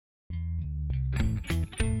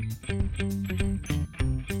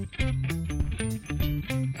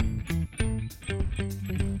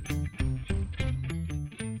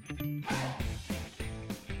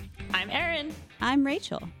I'm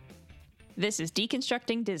Rachel. This is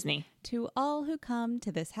Deconstructing Disney. To all who come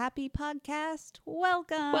to this happy podcast,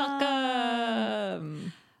 welcome.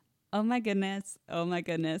 Welcome. Oh my goodness.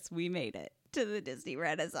 We made it to the Disney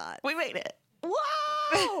Renaissance. We made it.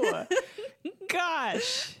 Wow.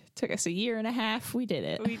 Gosh. Took us a year and a half. We did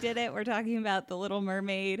it. We did it. We're talking about The Little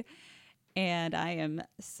Mermaid, and I am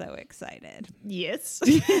so excited. Yes.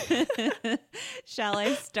 Shall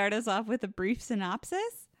I start us off with a brief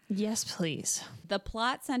synopsis? Yes, please. The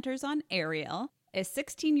plot centers on Ariel, a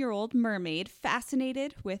 16-year-old mermaid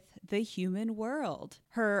fascinated with the human world.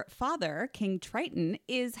 Her father, King Triton,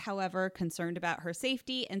 is, however, concerned about her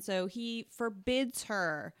safety, and so he forbids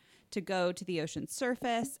her to go to the ocean's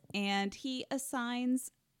surface, and he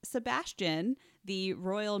assigns Sebastian, the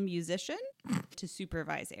royal musician, to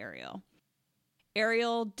supervise Ariel.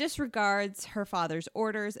 Ariel disregards her father's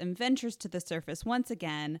orders and ventures to the surface once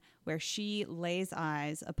again, where she lays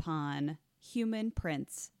eyes upon human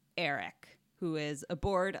prince Eric, who is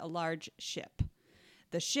aboard a large ship.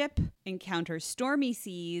 The ship encounters stormy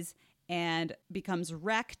seas and becomes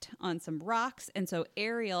wrecked on some rocks, and so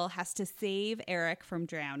Ariel has to save Eric from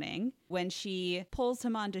drowning. When she pulls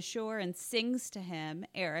him onto shore and sings to him,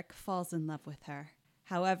 Eric falls in love with her.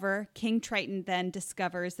 However, King Triton then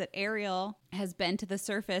discovers that Ariel has been to the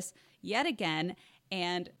surface yet again,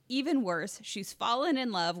 and even worse, she's fallen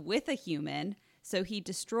in love with a human, so he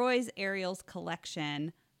destroys Ariel's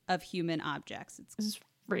collection of human objects. It's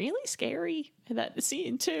really scary, that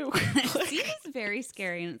scene, too. The scene is very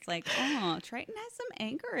scary, and it's like, oh, Triton has some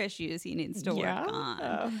anger issues he needs to work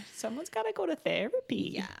on. Someone's got to go to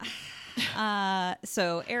therapy. Yeah.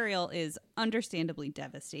 So Ariel is understandably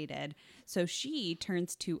devastated. So she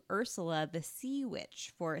turns to Ursula, the sea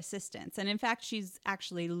witch, for assistance. And in fact, she's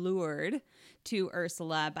actually lured to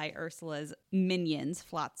Ursula by Ursula's minions,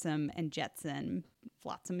 Flotsam and Jetsam.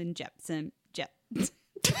 Flotsam and Jetsam.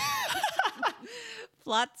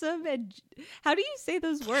 Flotsam and... How do you say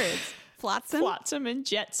those words? Flotsam? Flotsam and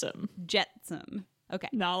Jetsam. Jetsam. Okay.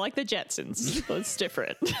 Not like the Jetsons. It's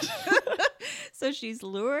different. So she's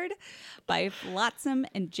lured by Flotsam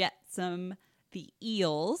and Jetsam, the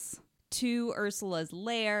eels, to Ursula's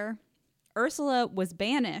lair. Ursula was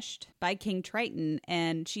banished by King Triton,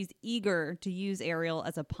 and she's eager to use Ariel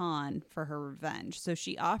as a pawn for her revenge. So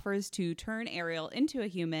she offers to turn Ariel into a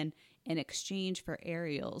human in exchange for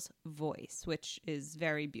Ariel's voice, which is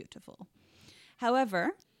very beautiful.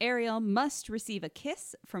 However, Ariel must receive a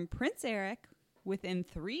kiss from Prince Eric within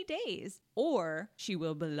 3 days, or she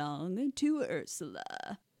will belong to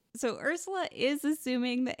Ursula. So Ursula is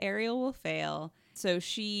assuming that Ariel will fail. So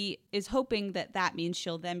she is hoping that that means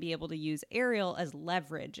she'll then be able to use Ariel as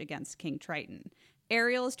leverage against King Triton.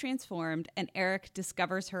 Ariel is transformed, and Eric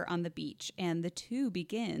discovers her on the beach, and the two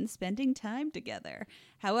begin spending time together.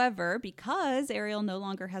 However, because Ariel no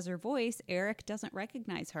longer has her voice, Eric doesn't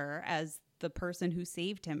recognize her as the person who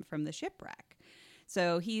saved him from the shipwreck.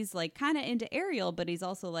 So he's like kind of into Ariel, but he's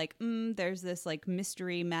also like, there's this like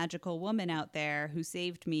mystery magical woman out there who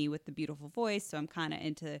saved me with the beautiful voice, so I'm kind of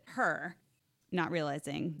into her, not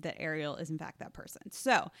realizing that Ariel is in fact that person.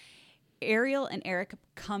 So Ariel and Eric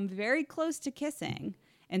come very close to kissing,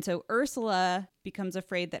 and so Ursula becomes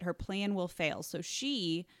afraid that her plan will fail. So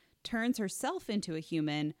she turns herself into a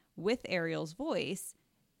human with Ariel's voice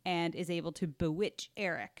and is able to bewitch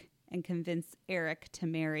Eric and convince Eric to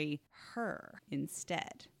marry her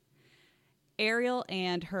instead. Ariel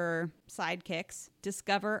and her sidekicks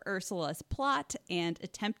discover Ursula's plot and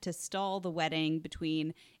attempt to stall the wedding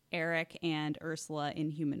between Eric and Ursula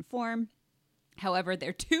in human form. However,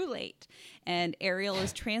 they're too late, and Ariel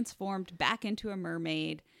is transformed back into a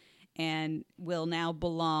mermaid and will now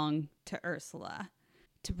belong to Ursula.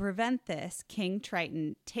 To prevent this, King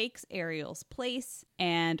Triton takes Ariel's place,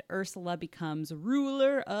 and Ursula becomes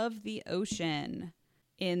ruler of the ocean.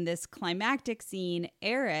 In this climactic scene,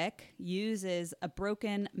 Eric uses a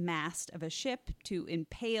broken mast of a ship to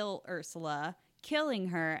impale Ursula, killing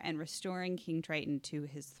her and restoring King Triton to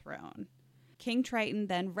his throne. King Triton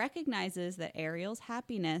then recognizes that Ariel's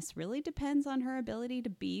happiness really depends on her ability to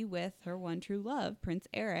be with her one true love, Prince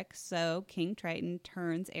Eric. So King Triton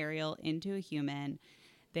turns Ariel into a human.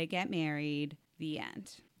 They get married. The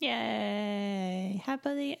end. Yay.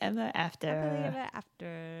 Happily ever after. Happily ever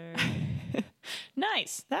after.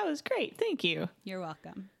 Nice. That was great. Thank you. You're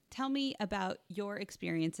welcome. Tell me about your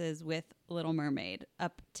experiences with Little Mermaid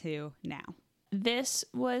up to now. This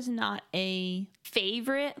was not a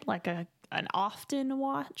favorite, like an often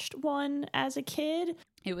watched one as a kid.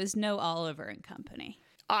 It was no Oliver and Company.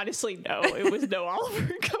 Honestly, no. It was no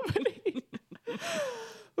Oliver and Company.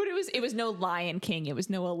 But it was no Lion King. It was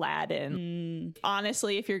no Aladdin.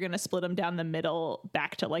 Honestly, if you're going to split them down the middle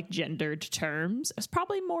back to like gendered terms, I was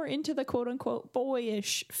probably more into the quote unquote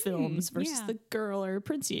boyish films versus yeah. the girl or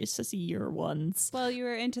princessier ones. Well, you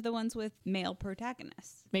were into the ones with male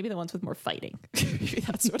protagonists. Maybe the ones with more fighting. Maybe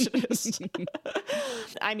that's what it is.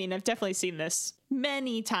 I mean, I've definitely seen this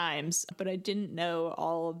many times, but I didn't know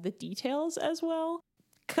all of the details as well.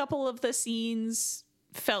 Couple of the scenes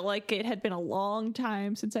felt like it had been a long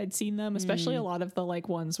time since I'd seen them, especially a lot of the like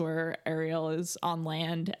ones where Ariel is on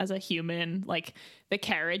land as a human, like the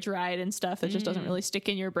carriage ride and stuff that just doesn't really stick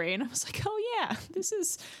in your brain. I was like, oh yeah, this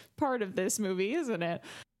is part of this movie, isn't it?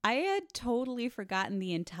 I had totally forgotten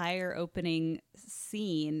the entire opening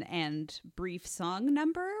scene and brief song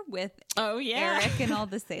number with Eric and all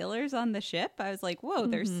the sailors on the ship. I was like, whoa,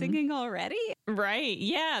 they're singing already? Right.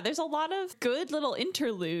 Yeah. There's a lot of good little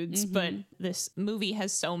interludes, but this movie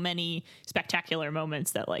has so many spectacular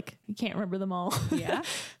moments that like you can't remember them all. Yeah.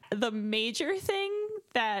 The major thing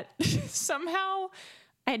that somehow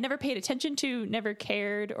I had never paid attention to, never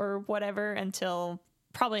cared or whatever until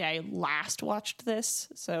probably I last watched this.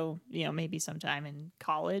 So, you know, maybe sometime in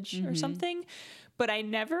college or something. But I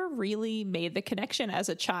never really made the connection as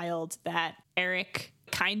a child that Eric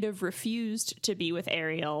kind of refused to be with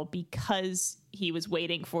Ariel because he was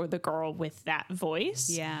waiting for the girl with that voice.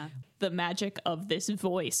 Yeah. The magic of this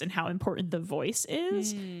voice and how important the voice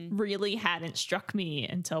is really hadn't struck me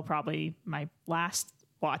until probably my last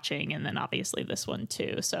watching, and then obviously this one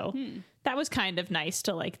too. So that was kind of nice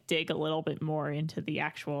to like dig a little bit more into the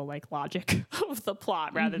actual like logic of the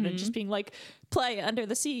plot rather than just being like, play Under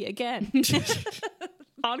the Sea again.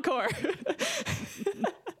 Encore.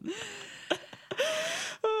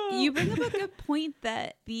 You bring up a good point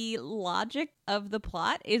that the logic of the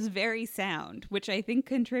plot is very sound, which I think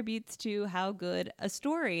contributes to how good a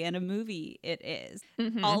story and a movie it is.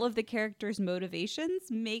 All of the characters'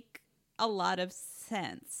 motivations make a lot of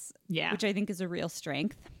sense, which I think is a real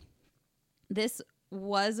strength. This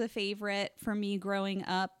was a favorite for me growing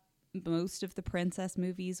up. Most of the princess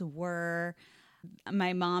movies were.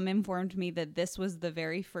 My mom informed me that this was the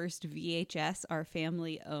very first VHS our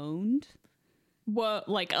family owned. What,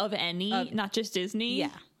 like of any, not just Disney? Yeah.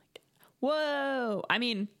 Whoa. I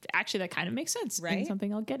mean, actually, that kind of makes sense. Right? And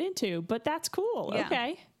something I'll get into, but that's cool. Yeah.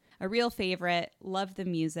 Okay. A real favorite. Love the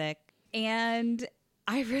music. And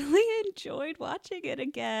I really enjoyed watching it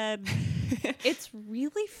again. It's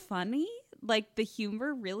really funny. Like the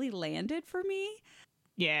humor really landed for me.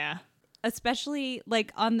 Yeah. Especially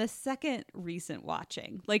like on the second recent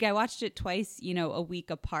watching. Like I watched it twice, you know, a week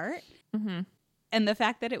apart. And the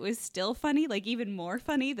fact that it was still funny, like even more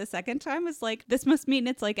funny the second time, was like, this must mean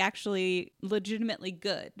it's like actually legitimately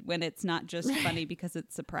good when it's not just funny because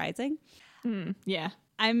it's surprising. Yeah.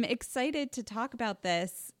 I'm excited to talk about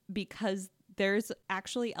this because there's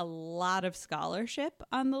actually a lot of scholarship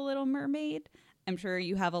on The Little Mermaid. I'm sure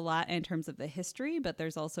you have a lot in terms of the history, but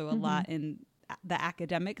there's also a lot in the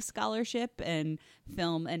academic scholarship and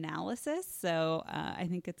film analysis. So I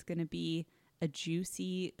think it's going to be a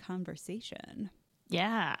juicy conversation.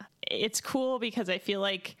 Yeah. It's cool because I feel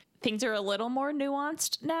like things are a little more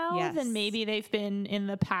nuanced now than maybe they've been in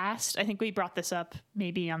the past. I think we brought this up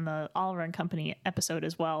maybe on the All Run Company episode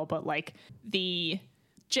as well, but like the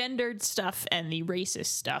gendered stuff and the racist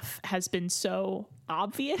stuff has been so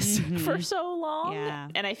obvious for so long. Yeah.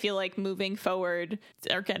 And I feel like moving forward,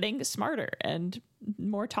 they're getting smarter and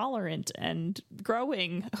more tolerant and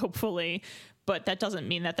growing, hopefully. But that doesn't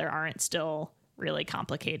mean that there aren't still really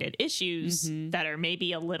complicated issues that are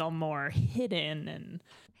maybe a little more hidden. And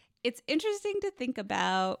it's interesting to think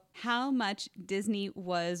about how much Disney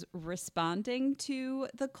was responding to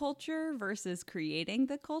the culture versus creating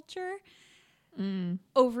the culture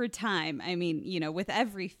over time. I mean, you know, with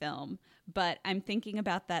every film, but I'm thinking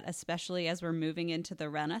about that especially as we're moving into the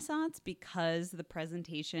Renaissance, because the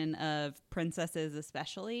presentation of princesses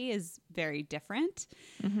especially is very different.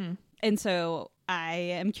 And so I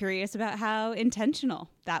am curious about how intentional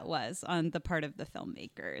that was on the part of the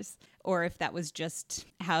filmmakers, or if that was just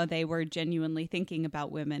how they were genuinely thinking about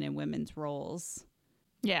women and women's roles.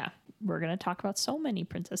 yeah, we're going to talk about so many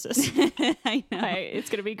princesses. I know. It's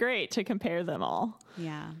going to be great to compare them all.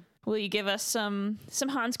 Yeah. Will you give us some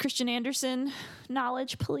Hans Christian Andersen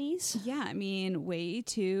knowledge, please? Yeah, I mean, way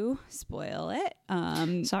to spoil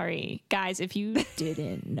it. Sorry, guys, if you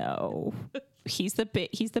didn't know, he's the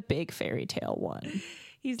big fairy tale one.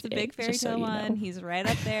 He's the big fairy just so tale you one. know. He's right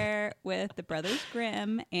up there with the Brothers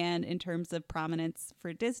Grimm, and in terms of prominence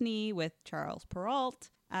for Disney, with Charles Perrault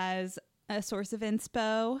as a source of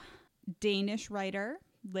inspo. Danish writer,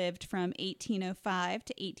 lived from 1805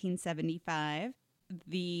 to 1875.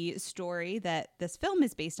 The story that this film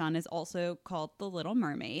is based on is also called The Little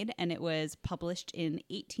Mermaid, and it was published in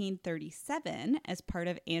 1837 as part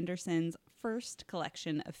of Andersen's first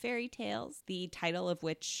collection of fairy tales, the title of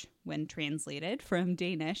which, when translated from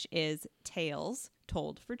Danish, is Tales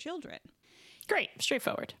Told for Children. Great.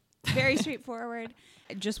 Straightforward. Very straightforward.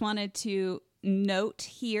 I just wanted to note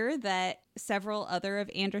here that several other of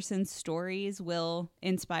Andersen's stories will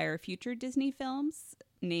inspire future Disney films,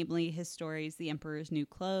 namely his stories The Emperor's New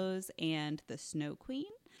Clothes and The Snow Queen.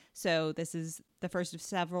 So this is the first of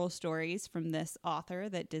several stories from this author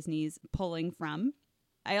that Disney's pulling from.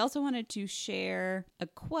 I also wanted to share a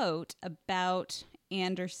quote about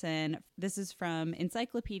Andersen. This is from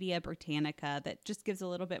Encyclopedia Britannica that just gives a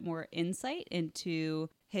little bit more insight into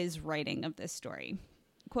his writing of this story.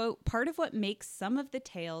 Quote, "Part of what makes some of the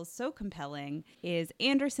tales so compelling is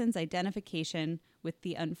Andersen's identification with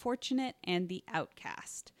the unfortunate and the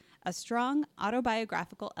outcast. A strong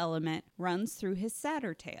autobiographical element runs through his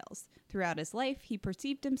sadder tales. Throughout his life, he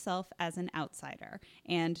perceived himself as an outsider,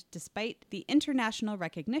 and despite the international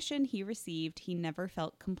recognition he received, he never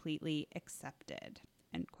felt completely accepted."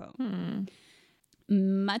 End quote.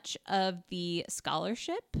 Much of the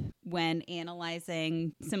scholarship, when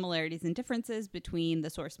analyzing similarities and differences between the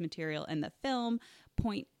source material and the film,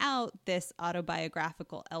 point out this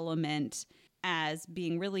autobiographical element as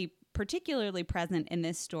being really particularly present in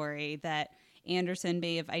this story, that Andersen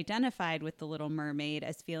may have identified with The Little Mermaid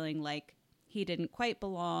as feeling like he didn't quite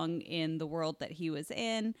belong in the world that he was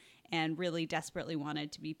in and really desperately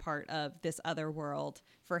wanted to be part of this other world.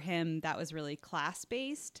 For him, that was really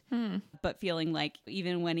class-based, but feeling like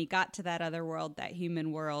even when he got to that other world, that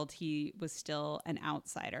human world, he was still an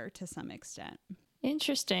outsider to some extent.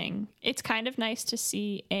 Interesting. It's kind of nice to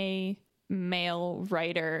see a male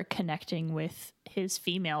writer connecting with his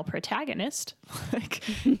female protagonist. Like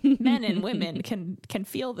men and women can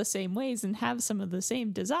feel the same ways and have some of the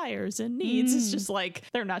same desires and needs. It's just like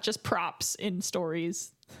they're not just props in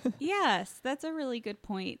stories. Yes, that's a really good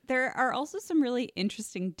point. There are also some really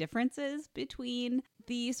interesting differences between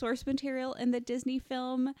the source material and the Disney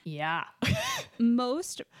film. Yeah.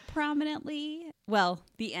 Most prominently, well,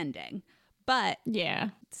 the ending. But yeah,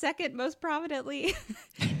 second most prominently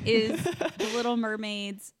is The Little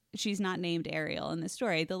Mermaid's, she's not named Ariel in the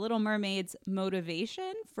story, The Little Mermaid's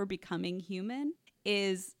motivation for becoming human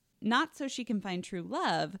is not so she can find true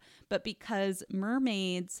love, but because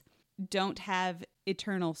mermaids don't have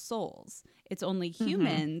eternal souls. It's only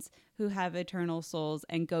humans who have eternal souls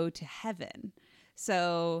and go to heaven.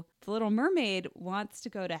 So the Little Mermaid wants to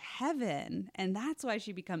go to heaven, and that's why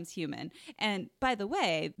she becomes human. And by the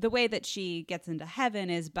way that she gets into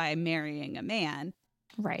heaven is by marrying a man.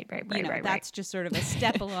 Right. That's just sort of a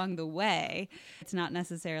step along the way. It's not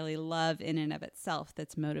necessarily love in and of itself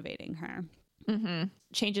that's motivating her.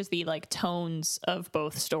 Changes the like tones of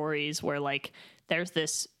both stories, where like there's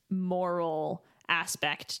this moral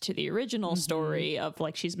aspect to the original story of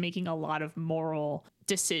like she's making a lot of moral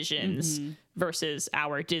decisions versus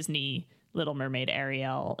our Disney Little Mermaid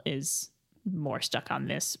Ariel is more stuck on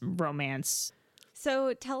this romance.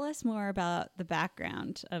 So tell us more about the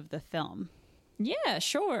background of the film. Yeah,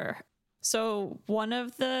 sure. So one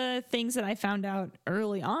of the things that I found out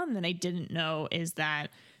early on that I didn't know is that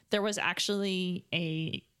there was actually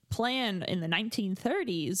a plan in the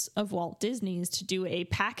 1930s of Walt Disney's to do a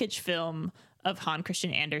package film of Hans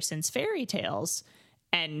Christian Andersen's fairy tales,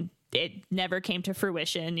 and it never came to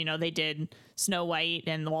fruition. You know, they did Snow White,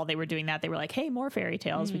 and while they were doing that, they were like, hey, more fairy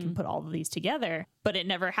tales. We can put all of these together. But it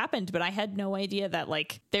never happened. But I had no idea that,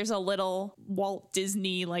 like, there's a little Walt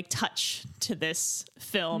Disney, like, touch to this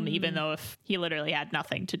film, even though if he literally had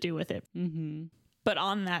nothing to do with it. But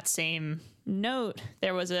on that same note,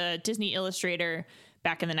 there was a Disney illustrator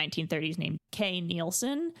back in the 1930s named Kay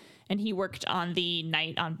Nielsen, and he worked on the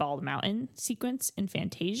Night on Bald Mountain sequence in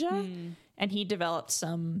Fantasia. And he developed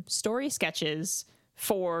some story sketches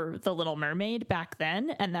for The Little Mermaid back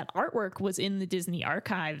then. And that artwork was in the Disney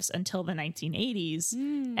archives until the 1980s.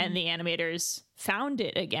 And the animators found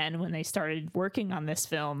it again when they started working on this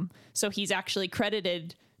film. So he's actually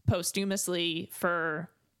credited posthumously for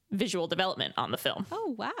visual development on the film.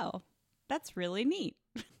 Oh, wow. That's really neat.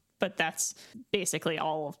 But that's basically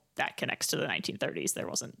all of that connects to the 1930s. There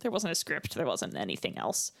wasn't a script. There wasn't anything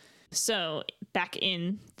else. So back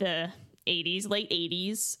in the 80s, late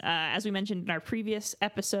 80s, as we mentioned in our previous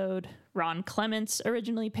episode, Ron Clements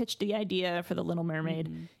originally pitched the idea for The Little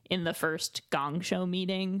Mermaid in the first Gong Show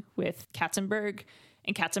meeting with Katzenberg.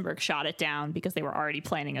 And Katzenberg shot it down because they were already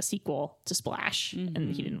planning a sequel to Splash.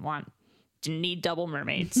 And he didn't want didn't need double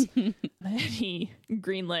mermaids. He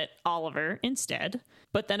greenlit Oliver instead.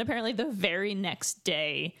 But then apparently the very next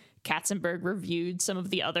day, Katzenberg reviewed some of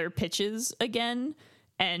the other pitches again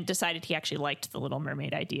and decided he actually liked the Little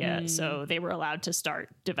Mermaid idea. So they were allowed to start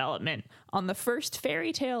development on the first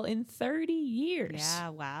fairy tale in 30 years. Yeah,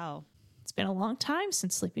 wow. It's been a long time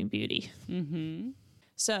since Sleeping Beauty.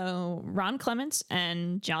 So Ron Clements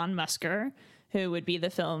and John Musker, who would be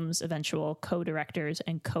the film's eventual co-directors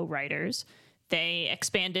and co-writers, they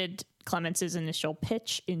expanded Clements' initial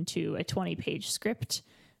pitch into a 20-page script.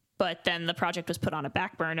 But then the project was put on a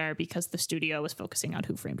back burner because the studio was focusing on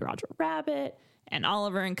Who Framed Roger Rabbit and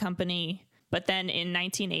Oliver and Company. But then in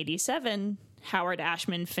 1987, Howard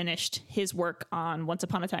Ashman finished his work on Once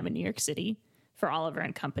Upon a Time in New York City for Oliver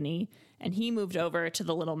and Company. And he moved over to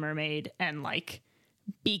The Little Mermaid and like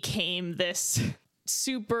became this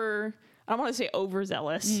super, I don't want to say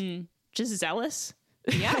overzealous, just zealous.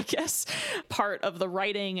 Yeah, I guess part of the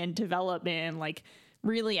writing and development, like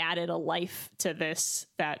really added a life to this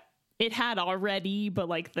that it had already, but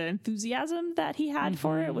like the enthusiasm that he had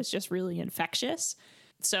for it was just really infectious.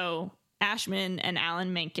 So Ashman and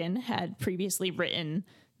Alan Menken had previously written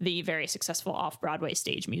the very successful off-Broadway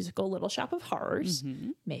stage musical Little Shop of Horrors.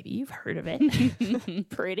 Maybe you've heard of it.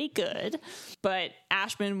 Pretty good. But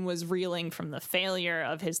Ashman was reeling from the failure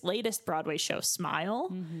of his latest Broadway show, Smile,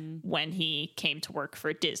 when he came to work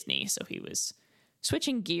for Disney. So he was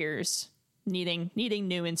switching gears, needing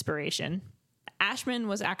new inspiration. Ashman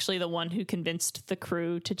was actually the one who convinced the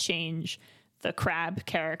crew to change the crab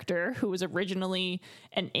character, who was originally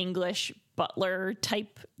an English butler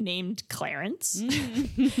type named Clarence,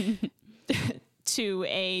 to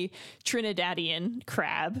a Trinidadian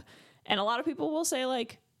crab. And a lot of people will say,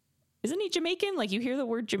 like, isn't he Jamaican? Like, you hear the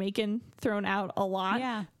word Jamaican thrown out a lot.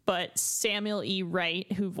 Yeah. But Samuel E.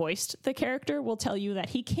 Wright, who voiced the character, will tell you that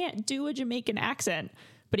he can't do a Jamaican accent,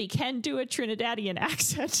 but he can do a Trinidadian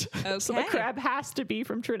accent. Okay. So the crab has to be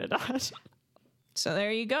from Trinidad. So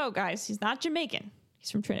there you go, guys. He's not Jamaican.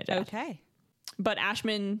 He's from Trinidad. Okay. But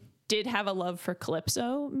Ashman did have a love for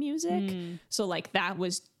calypso music. So like that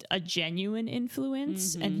was a genuine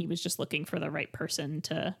influence. And he was just looking for the right person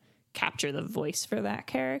to capture the voice for that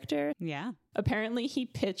character. Yeah. Apparently he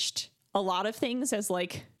pitched a lot of things as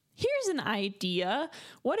like, here's an idea.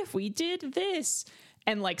 What if we did this?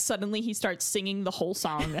 And like suddenly he starts singing the whole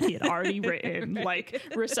song that he had already written, like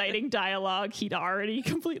reciting dialogue he'd already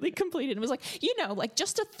completely completed. And was like, like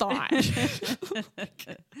just a thought.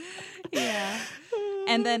 Yeah.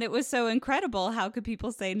 And then it was so incredible. How could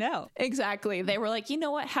people say no? Exactly. They were like, you know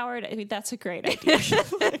what, Howard? I mean, that's a great idea.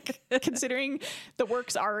 Like, considering the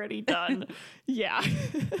work's already done. Yeah.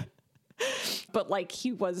 But like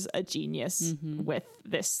he was a genius with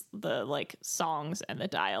the like songs and the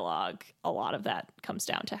dialogue. A lot of that comes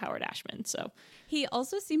down to Howard Ashman. So he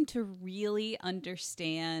also seemed to really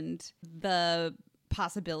understand the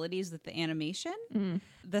possibilities with the animation.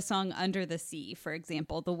 The song Under the Sea, for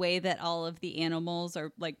example, the way that all of the animals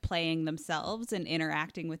are like playing themselves and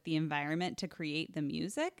interacting with the environment to create the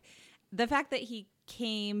music. The fact that he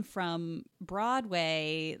came from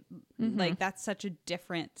Broadway, like that's such a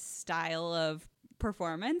different style of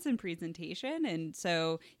performance and presentation. And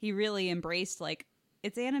so he really embraced like,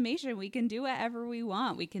 it's animation. We can do whatever we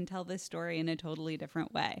want. We can tell this story in a totally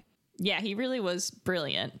different way. Yeah, he really was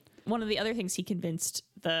brilliant. One of the other things he convinced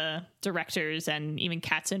the directors and even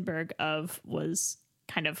Katzenberg of was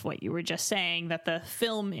kind of what you were just saying, that the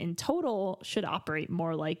film in total should operate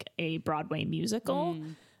more like a Broadway musical.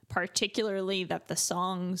 Particularly that the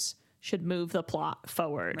songs should move the plot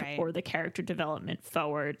forward or the character development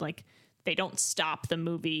forward. Like they don't stop the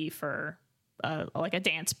movie for like a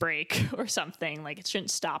dance break or something. Like it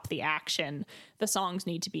shouldn't stop the action. The songs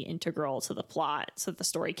need to be integral to the plot so the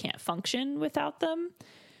story can't function without them.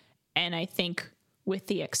 And I think with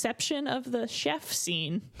the exception of the chef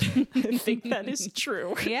scene, I think that is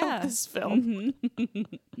true of this film.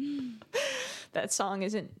 That song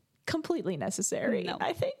isn't completely necessary,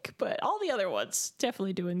 I think, but all the other ones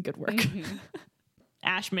definitely doing good work.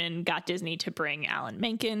 Ashman got Disney to bring Alan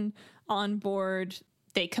Menken on board.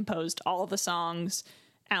 They composed all the songs.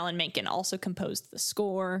 Alan Menken also composed the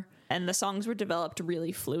score, and the songs were developed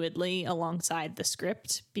really fluidly alongside the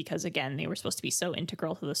script because, again, they were supposed to be so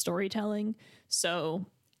integral to the storytelling. So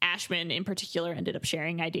Ashman in particular ended up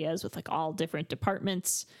sharing ideas with like all different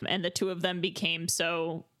departments, and the two of them became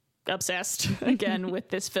so obsessed again with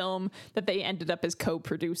this film that they ended up as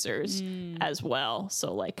co-producers as well.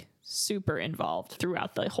 So like super involved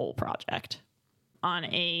throughout the whole project. On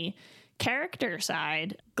a character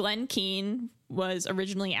side, Glenn Keane was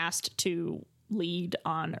originally asked to lead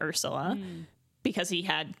on Ursula, because he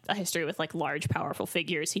had a history with like large, powerful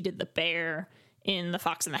figures. He did the bear in The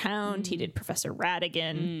Fox and the Hound. He did Professor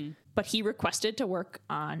Ratigan, but he requested to work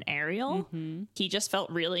on Ariel. He just felt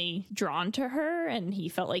really drawn to her, and he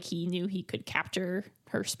felt like he knew he could capture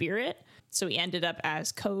her spirit. So he ended up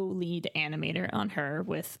as co-lead animator on her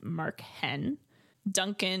with Mark Henn.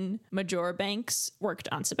 Duncan Majorbanks worked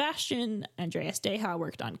on Sebastian, Andreas Deha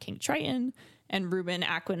worked on King Triton, and Ruben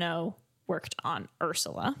Aquino worked on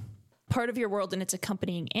Ursula. Part of Your World and its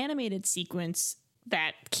accompanying animated sequence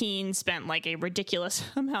that Keane spent like a ridiculous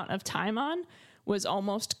amount of time on was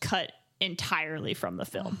almost cut entirely from the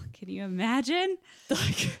film. Oh, can you imagine?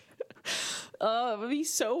 Like, oh, it would be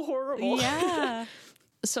so horrible. Yeah.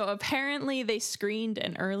 So apparently they screened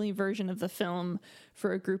an early version of the film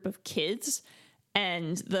for a group of kids,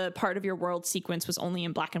 and the Part of Your World sequence was only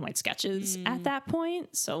in black and white sketches at that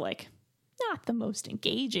point. So like not the most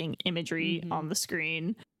engaging imagery on the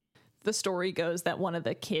screen. The story goes that one of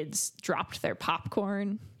the kids dropped their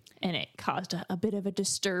popcorn and it caused a bit of a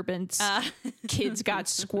disturbance. Kids got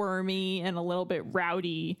squirmy and a little bit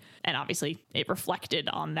rowdy. And obviously it reflected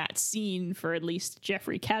on that scene for at least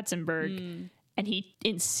Jeffrey Katzenberg. And he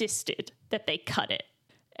insisted that they cut it.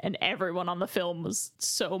 And everyone on the film was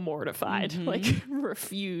so mortified, like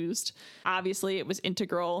refused. Obviously it was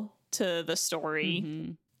integral to the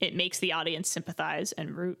story. It makes the audience sympathize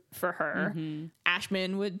and root for her.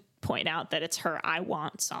 Ashman would point out that it's her I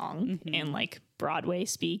Want song in like Broadway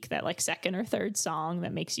speak, that like second or third song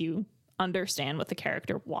that makes you understand what the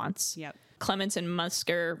character wants. Yep. Clements and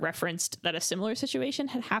Musker referenced that a similar situation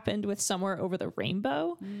had happened with Somewhere Over the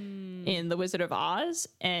Rainbow in The Wizard of Oz,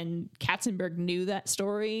 and Katzenberg knew that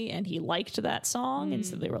story and he liked that song, and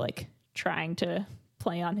so they were like trying to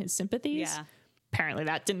play on his sympathies. Yeah. Apparently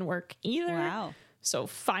that didn't work either. Wow. So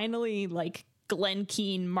finally, like, Glenn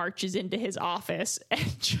Keane marches into his office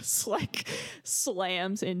and just like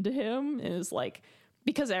slams into him and is like,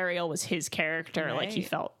 because Ariel was his character, like he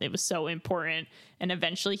felt it was so important. And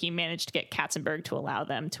eventually he managed to get Katzenberg to allow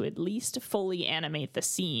them to at least fully animate the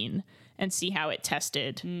scene and see how it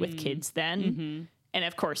tested with kids then. And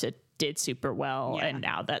of course it did super well. Yeah. And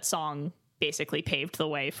now that song basically paved the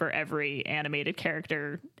way for every animated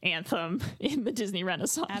character anthem in the Disney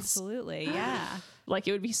Renaissance. Absolutely. Yeah. Like,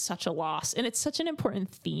 it would be such a loss. And it's such an important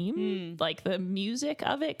theme. Like, the music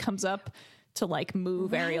of it comes up to, like,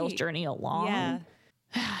 move Ariel's journey along. Yeah.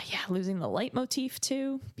 Yeah, losing the leitmotif,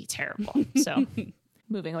 too, be terrible. So,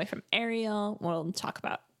 moving away from Ariel, we'll talk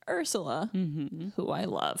about Ursula, who I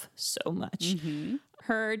love so much.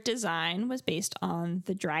 Her design was based on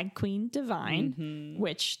the drag queen Divine,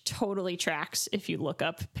 which totally tracks if you look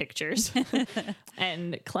up pictures.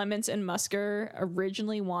 And Clements and Musker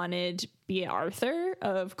originally wanted Bea Arthur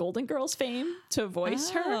of Golden Girls fame to voice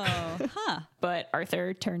her. But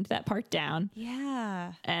Arthur turned that part down.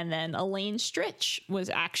 Yeah. And then Elaine Stritch was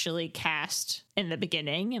actually cast in the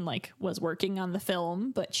beginning and like was working on the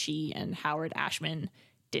film, but she and Howard Ashman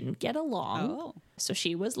didn't get along. So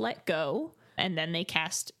she was let go. And then they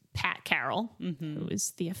cast Pat Carroll, who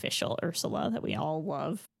is the official Ursula that we all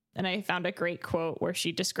love. And I found a great quote where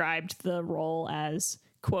she described the role as,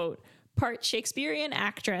 quote, part Shakespearean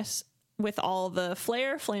actress with all the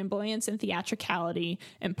flair, flamboyance, and theatricality,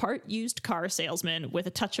 and part used car salesman with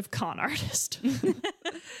a touch of con artist.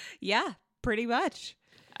 Yeah, pretty much.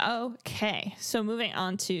 Okay, so moving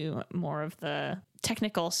on to more of the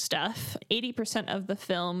technical stuff. 80% of the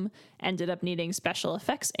film ended up needing special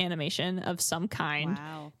effects animation of some kind.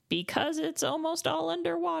 Wow. Because it's almost all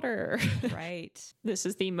underwater. Right. This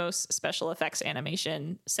is the most special effects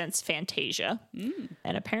animation since Fantasia.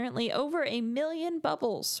 And apparently over 1 million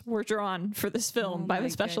bubbles were drawn for this film by the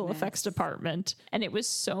special effects department. And it was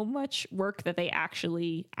so much work that they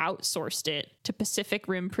actually outsourced it to Pacific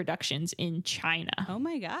Rim Productions in China. Oh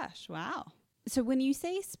my gosh. Wow. So when you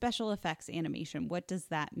say special effects animation, what does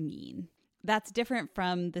that mean? That's different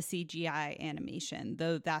from the CGI animation,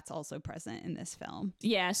 though that's also present in this film.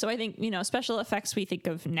 Yeah, so I think, special effects we think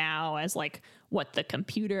of now as like what the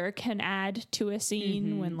computer can add to a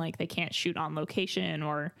scene when like they can't shoot on location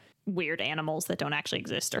or weird animals that don't actually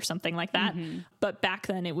exist or something like that. But back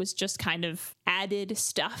then it was just kind of added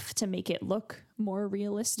stuff to make it look more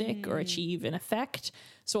realistic or achieve an effect.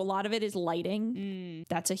 So a lot of it is lighting.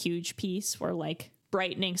 That's a huge piece where like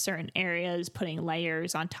brightening certain areas, putting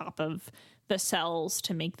layers on top of the cells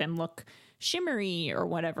to make them look shimmery or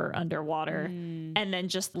whatever underwater. And then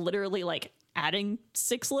just literally like adding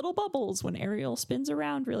 6 little bubbles when Ariel spins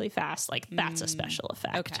around really fast. Like that's a special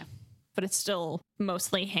effect. Okay. But it's still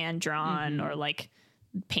mostly hand drawn or like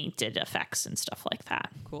painted effects and stuff like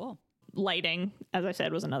that. Cool. Lighting, as I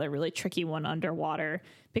said, was another really tricky one underwater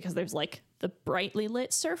because there's like the brightly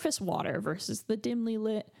lit surface water versus the dimly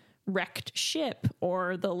lit wrecked ship,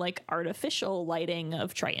 or the like artificial lighting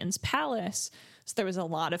of Triton's palace. So there was a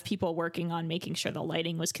lot of people working on making sure the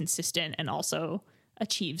lighting was consistent and also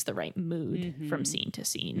achieves the right mood from scene to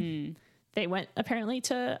scene. They went apparently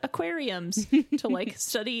to aquariums to like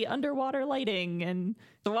study underwater lighting. And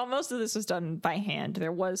while most of this was done by hand,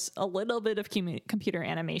 there was a little bit of computer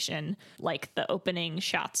animation, like the opening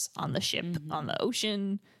shots on the ship on the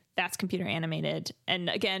ocean. That's computer animated. And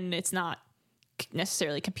again, it's not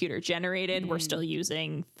necessarily computer generated. We're still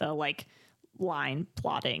using the like line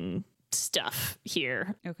plotting stuff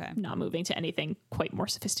here. Okay. Not moving to anything quite more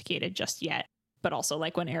sophisticated just yet. But also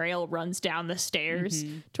like when Ariel runs down the stairs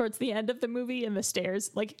towards the end of the movie, and the stairs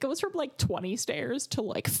like it goes from like 20 stairs to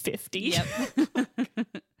like 50. Yep.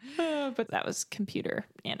 But that was computer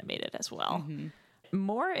animated as well.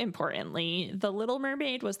 More importantly, The Little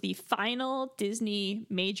Mermaid was the final Disney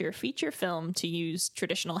major feature film to use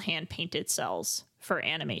traditional hand-painted cells for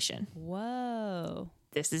animation. Whoa.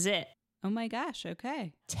 This is it. Oh my gosh.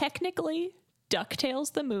 Okay. Technically,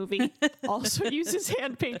 DuckTales the movie also uses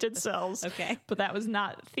hand-painted cells. Okay. But that was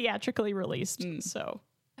not theatrically released. So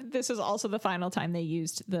this is also the final time they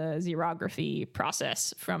used the xerography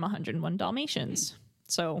process from 101 Dalmatians.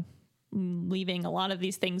 So leaving a lot of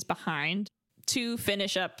these things behind to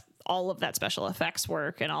finish up all of that special effects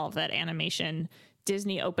work and all of that animation.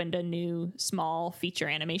 Disney opened a new small feature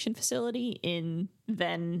animation facility in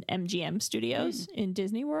then MGM Studios in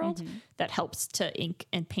Disney World that helps to ink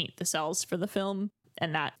and paint the cells for the film.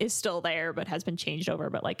 And that is still there, but has been changed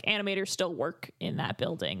over. But like animators still work in that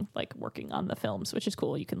building, like working on the films, which is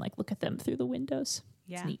cool. You can like look at them through the windows.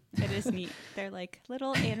 Yeah, It's neat. it is neat. They're like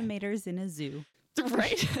little animators in a zoo.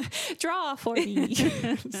 Right. Draw for me.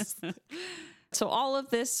 So all of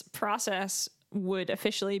this process would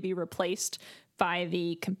officially be replaced by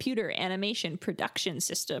the Computer Animation Production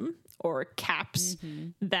System, or CAPS,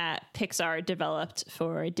 that Pixar developed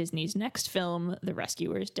for Disney's next film, The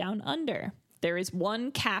Rescuers Down Under. There is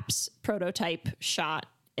one CAPS prototype shot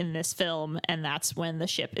in this film, and that's when the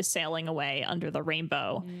ship is sailing away under the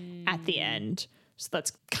rainbow at the end. So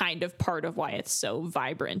that's kind of part of why it's so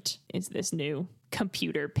vibrant, is this new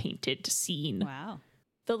computer painted scene. Wow.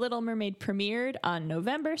 The Little Mermaid premiered on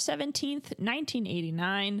November 17th,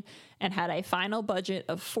 1989, and had a final budget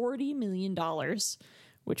of $40 million,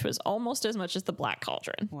 which was almost as much as The Black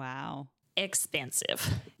Cauldron. Wow. Expensive.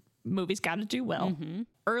 Movie's got to do well.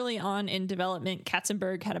 Early on in development,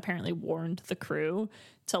 Katzenberg had apparently warned the crew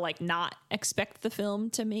to like not expect the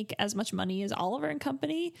film to make as much money as Oliver and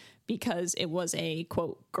Company, because it was a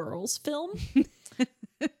quote girls film.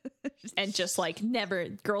 And just like never,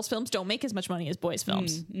 girls films don't make as much money as boys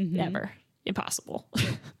films. Never. Impossible.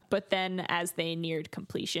 But then as they neared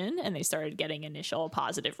completion and they started getting initial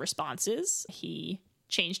positive responses, he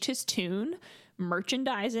changed his tune.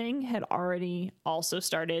 Merchandising had already also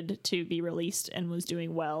started to be released and was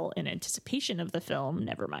doing well in anticipation of the film.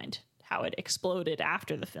 Never mind how it exploded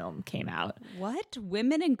after the film came out. What?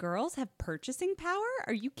 Women and girls have purchasing power?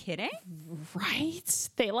 Are you kidding? Right?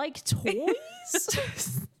 They like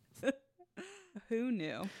toys? Who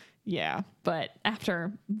knew? Yeah. But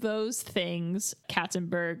after those things,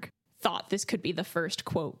 Katzenberg thought this could be the first,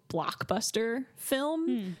 quote, blockbuster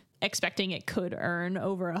film, expecting it could earn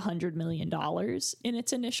over $100 million in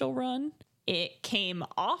its initial run. It came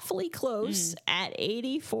awfully close at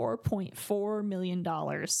 $84.4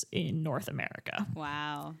 million in North America.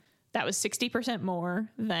 Wow. That was 60% more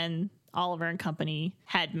than Oliver and Company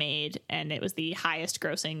had made, and it was the highest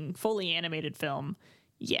grossing fully animated film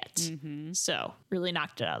yet. So really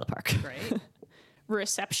knocked it out of the park. Great.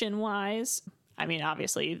 Reception wise, I mean,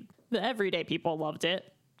 obviously the everyday people loved it,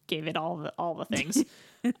 gave it all the things.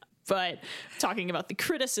 But talking about the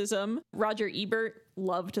criticism, Roger Ebert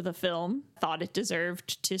loved the film, thought it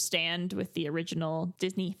deserved to stand with the original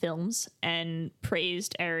Disney films, and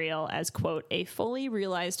praised Ariel as, quote, a fully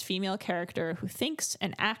realized female character who thinks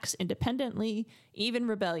and acts independently, even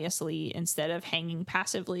rebelliously, instead of hanging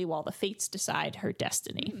passively while the fates decide her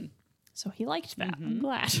destiny. So he liked that. I'm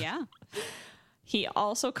glad. Yeah. He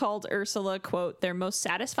also called Ursula, quote, their most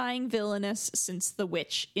satisfying villainess since the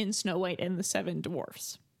witch in Snow White and the Seven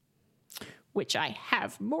Dwarfs, which I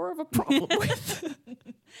have more of a problem with.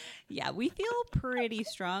 Yeah, we feel pretty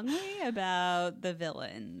strongly about the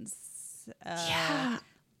villains. Yeah.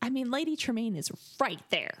 I mean, Lady Tremaine is right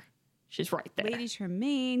there. She's right there. Lady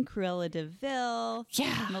Tremaine, Cruella de Vil,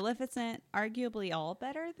 Yeah. Maleficent, arguably all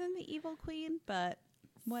better than the Evil Queen, but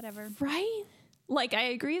whatever. Right? Like, I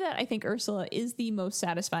agree that I think Ursula is the most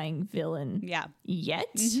satisfying villain Yeah.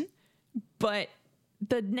 yet. But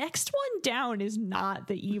the next one down is not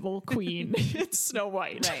the evil queen. It's Snow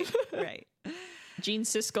White. Right. Gene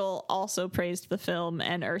Siskel also praised the film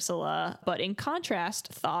and Ursula, but in contrast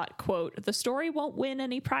thought, quote, the story won't win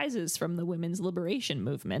any prizes from the women's liberation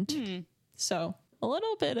movement. So a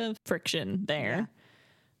little bit of friction there. Yeah.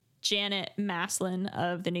 Janet Maslin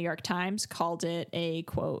of the New York Times called it a,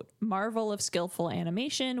 quote, marvel of skillful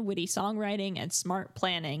animation, witty songwriting, and smart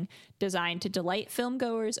planning designed to delight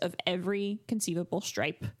filmgoers of every conceivable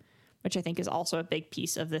stripe, which I think is also a big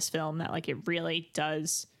piece of this film, that like it really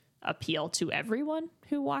does appeal to everyone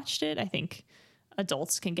who watched it. I think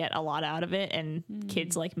adults can get a lot out of it, and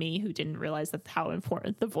kids like me who didn't realize that how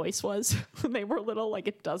important the voice was when they were little, like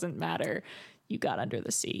it doesn't matter. You got Under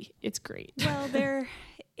the Sea. It's great. Well, there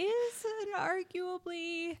is an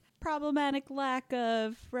arguably problematic lack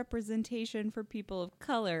of representation for people of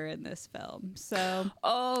color in this film. So,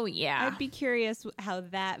 oh yeah, I'd be curious how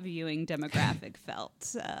that viewing demographic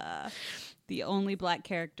felt. The only black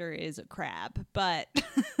character is a crab, but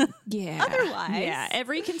yeah, otherwise, yeah,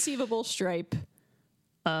 every conceivable stripe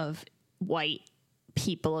of white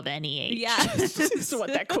people of any age. Yeah, is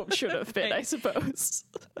what that quote should have been, right. I suppose.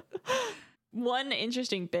 One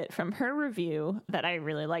interesting bit from her review that I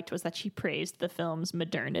really liked was that she praised the film's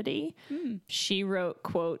modernity. She wrote,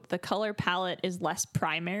 quote, the color palette is less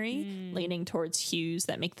primary, leaning towards hues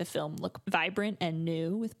that make the film look vibrant and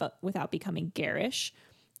new without becoming garish.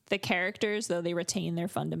 The characters, though they retain their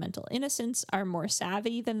fundamental innocence, are more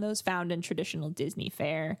savvy than those found in traditional Disney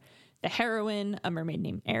fare. The heroine, a mermaid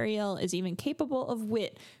named Ariel, is even capable of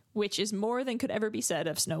wit, which is more than could ever be said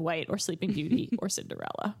of Snow White or Sleeping Beauty or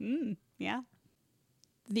Cinderella. Yeah.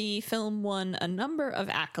 The film won a number of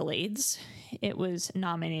accolades. It was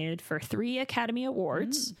nominated for 3 Academy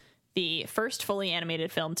Awards, the first fully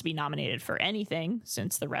animated film to be nominated for anything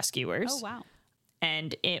since The Rescuers. Oh, wow.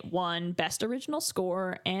 And it won Best Original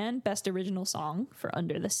Score and Best Original Song for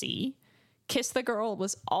Under the Sea. Kiss the Girl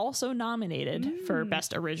was also nominated for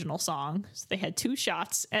Best Original Song. So they had 2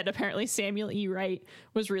 shots, and apparently Samuel E. Wright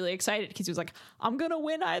was really excited because he was like, I'm going to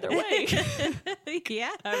win either way.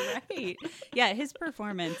 Yeah, right. Yeah, his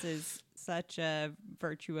performance is such a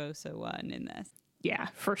virtuoso one in this. Yeah,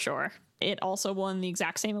 for sure. It also won the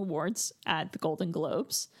exact same awards at the Golden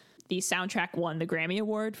Globes. The soundtrack won the Grammy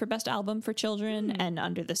Award for Best Album for Children, and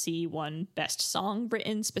Under the Sea won Best Song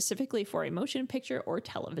written specifically for a motion picture or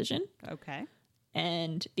television. Okay.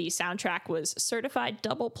 And the soundtrack was certified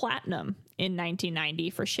double platinum in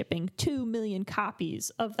 1990 for shipping 2 million copies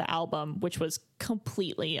of the album, which was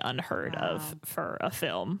completely unheard of for a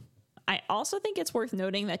film. I also think it's worth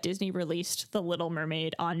noting that Disney released The Little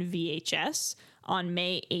Mermaid on VHS on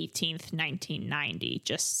May 18th, 1990,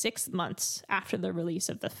 just 6 months after the release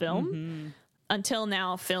of the film. Until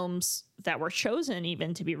now, films that were chosen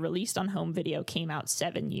even to be released on home video came out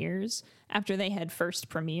 7 years after they had first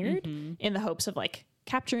premiered in the hopes of like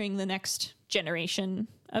capturing the next generation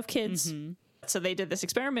of kids. So they did this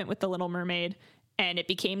experiment with The Little Mermaid, and it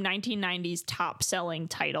became 1990's top selling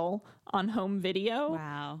title on home video.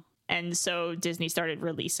 Wow. And so Disney started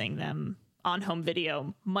releasing them on home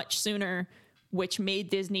video much sooner, which made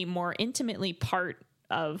Disney more intimately part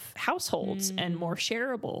of households and more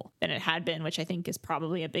shareable than it had been, which I think is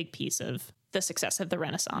probably a big piece of the success of the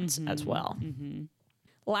Renaissance as well.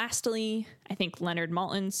 Lastly, I think Leonard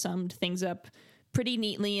Maltin summed things up pretty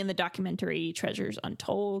neatly in the documentary Treasures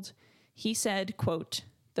Untold. He said, quote,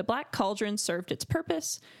 the Black Cauldron served its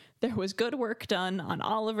purpose. There was good work done on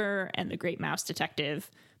Oliver and the Great Mouse Detective.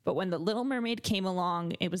 But when The Little Mermaid came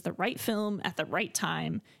along, it was the right film at the right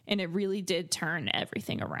time, and it really did turn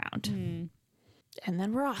everything around. And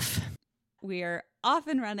then we're off. We are off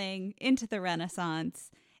and running into the Renaissance.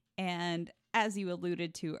 And as you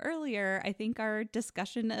alluded to earlier, I think our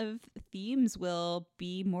discussion of themes will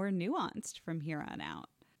be more nuanced from here on out.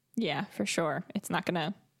 Yeah, for sure. It's not going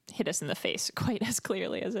to hit us in the face quite as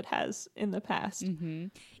clearly as it has in the past.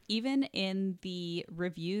 Even in the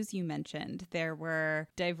reviews you mentioned, there were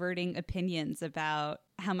diverting opinions about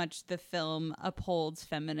how much the film upholds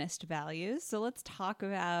feminist values. So let's talk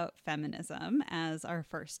about feminism as our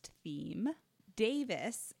first theme.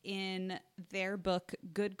 Davis, in their book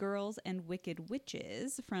Good Girls and Wicked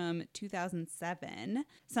Witches from 2007,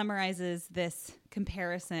 summarizes this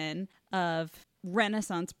comparison of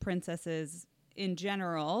Renaissance princesses in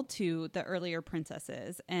general to the earlier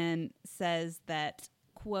princesses, and says that,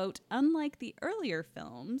 quote, unlike the earlier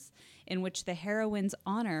films in which the heroine's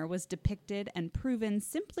honor was depicted and proven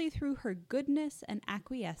simply through her goodness and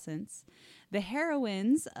acquiescence, the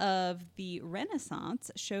heroines of the Renaissance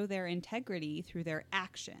show their integrity through their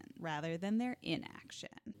action rather than their inaction,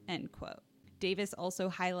 end quote. Davis also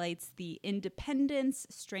highlights the independence,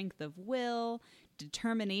 strength of will,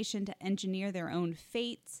 determination to engineer their own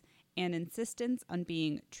fates, and insistence on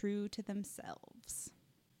being true to themselves.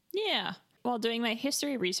 Yeah. While doing my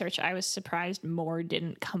history research, I was surprised more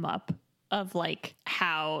didn't come up of like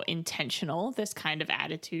how intentional this kind of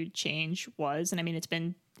attitude change was. And I mean, it's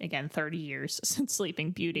been, again, 30 years since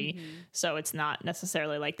Sleeping Beauty. So it's not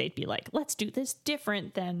necessarily like they'd be like, let's do this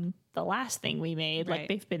different than the last thing we made. Right. Like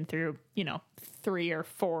they've been through, 3 or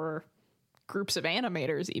 4 groups of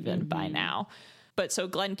animators even by now. But so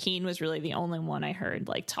Glenn Keane was really the only one I heard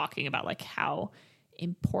like talking about like how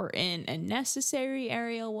important and necessary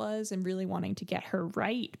Ariel was and really wanting to get her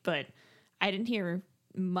right. But I didn't hear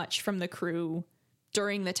much from the crew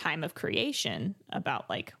during the time of creation about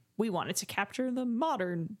like, we wanted to capture the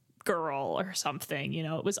modern girl or something.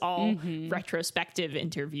 It was all retrospective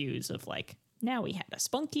interviews of like, now we had a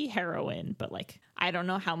spunky heroine, but like, I don't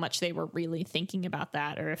know how much they were really thinking about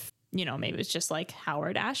that, or if, maybe it was just like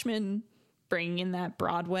Howard Ashman bringing in that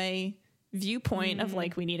Broadway viewpoint of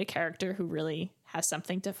like, we need a character who really has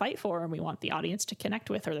something to fight for and we want the audience to connect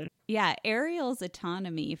with her. Yeah, Ariel's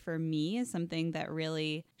autonomy for me is something that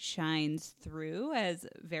really shines through as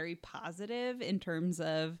very positive in terms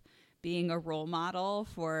of being a role model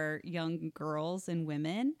for young girls and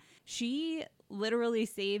women. She literally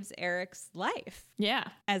saves Eric's life. Yeah.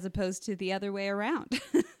 As opposed to the other way around.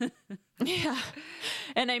 Yeah.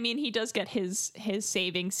 And I mean, he does get his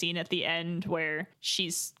saving scene at the end where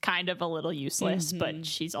she's kind of a little useless, but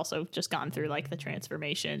she's also just gone through like the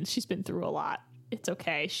transformation. She's been through a lot. It's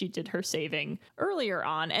okay. She did her saving earlier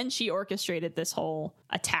on, and she orchestrated this whole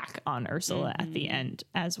attack on Ursula at the end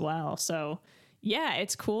as well. So yeah,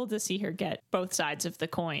 it's cool to see her get both sides of the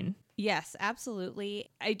coin. Yes, absolutely.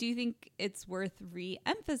 I do think it's worth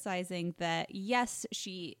re-emphasizing that, yes,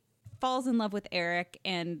 she falls in love with Eric,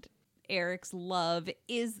 and Eric's love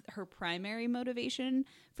is her primary motivation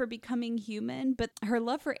for becoming human, but her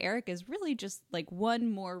love for Eric is really just like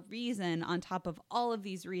one more reason on top of all of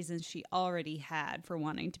these reasons she already had for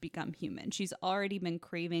wanting to become human. She's already been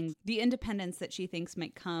craving the independence that she thinks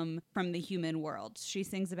might come from the human world. She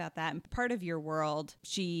sings about that in Part of Your World.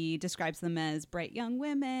 She describes them as bright young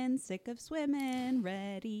women, sick of swimming,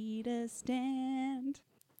 ready to stand.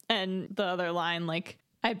 And the other line, like,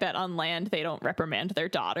 I bet on land they don't reprimand their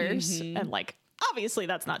daughters. And like, obviously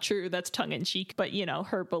that's not true. That's tongue in cheek. But,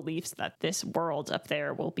 her beliefs that this world up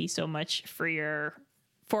there will be so much freer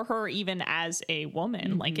for her, even as a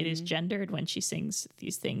woman. Like, it is gendered when she sings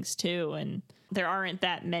these things too. And there aren't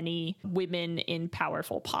that many women in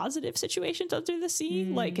powerful, positive situations under the sea.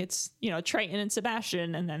 Like it's, Triton and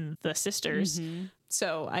Sebastian and then the sisters.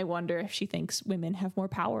 So I wonder if she thinks women have more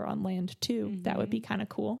power on land too. That would be kind of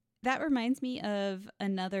cool. That reminds me of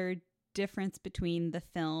another difference between the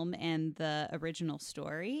film and the original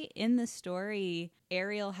story. In the story,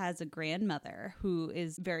 Ariel has a grandmother who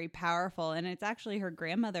is very powerful, and it's actually her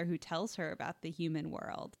grandmother who tells her about the human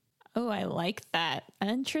world. Oh, I like that.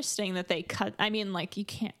 Interesting that they cut. I mean, like,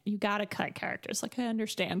 you gotta cut characters. Like, I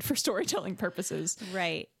understand for storytelling purposes.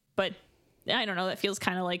 Right. But I don't know, that feels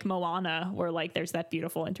kind of like Moana, where like there's that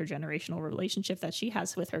beautiful intergenerational relationship that she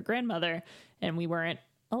has with her grandmother, and we weren't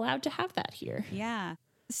allowed to have that here. Yeah.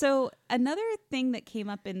 So another thing that came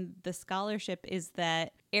up in the scholarship is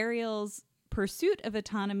that Ariel's pursuit of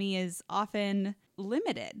autonomy is often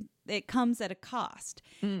limited. It comes at a cost.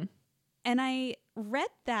 And I read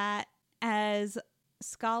that as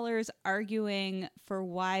scholars arguing for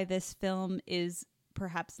why this film is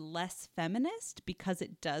perhaps less feminist because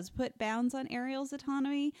it does put bounds on Ariel's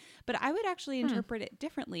autonomy. But I would actually interpret it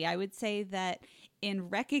differently. I would say that in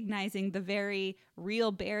recognizing the very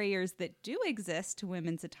real barriers that do exist to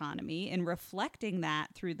women's autonomy and reflecting that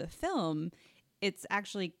through the film, it's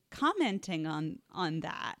actually commenting on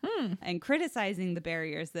that and criticizing the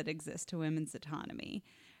barriers that exist to women's autonomy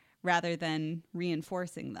rather than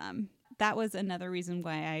reinforcing them. That was another reason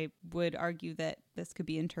why I would argue that this could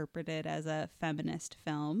be interpreted as a feminist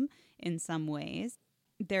film in some ways.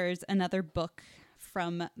 There's another book,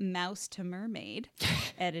 From Mouse to Mermaid,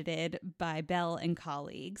 edited by Bell and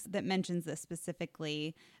colleagues, that mentions this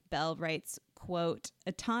specifically. Bell writes, quote,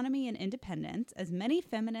 "Autonomy and independence, as many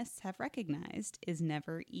feminists have recognized, is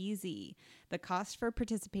never easy. The cost for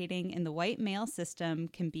participating in the white male system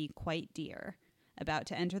can be quite dear. About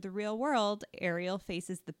to enter the real world, Ariel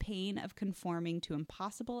faces the pain of conforming to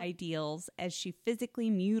impossible ideals as she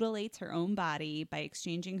physically mutilates her own body by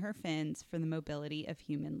exchanging her fins for the mobility of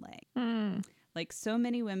human legs. Like so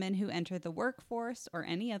many women who enter the workforce or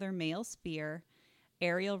any other male sphere,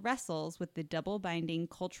 Ariel wrestles with the double binding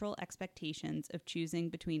cultural expectations of choosing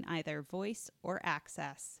between either voice or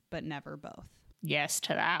access, but never both. Yes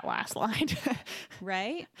to that last line.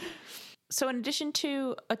 Right? So in addition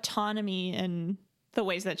to autonomy and the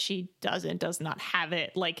ways that she does not have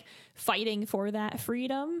it, like fighting for that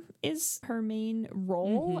freedom is her main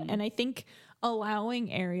role. And I think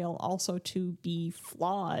allowing Ariel also to be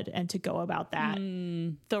flawed and to go about that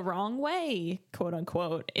the wrong way, quote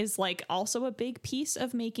unquote, is like also a big piece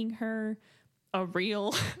of making her a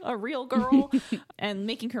real girl and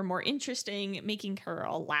making her more interesting, making her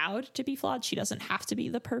allowed to be flawed. She doesn't have to be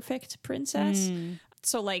the perfect princess.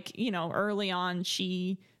 So like, you know, early on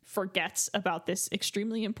she forgets about this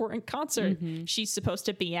extremely important concert she's supposed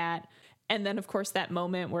to be at. And then of course that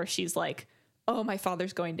moment where she's like, oh, my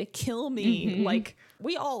father's going to kill me. Like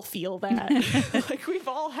we all feel that. Like we've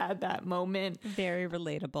all had that moment. Very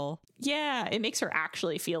relatable. Yeah, it makes her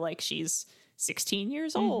actually feel like she's 16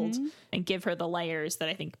 years old and give her the layers that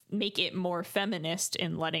I think make it more feminist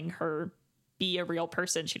in letting her be a real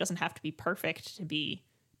person. She doesn't have to be perfect to be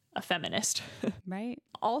a feminist. Right.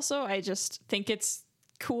 Also, I just think it's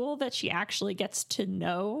cool that she actually gets to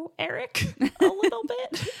know Eric a little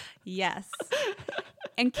bit. Yes.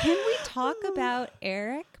 And can we talk about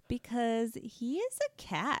Eric? Because he is a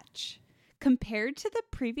catch. Compared to the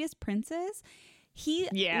previous princes, he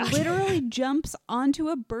literally jumps onto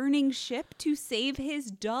a burning ship to save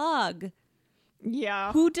his dog.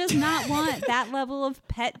 Yeah. Who does not want that level of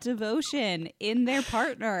pet devotion in their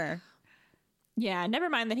partner? Yeah, never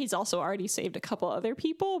mind that he's also already saved a couple other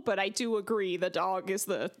people, but I do agree the dog is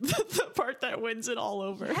the part that wins it all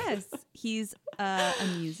over. Yes, he's a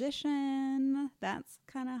musician. That's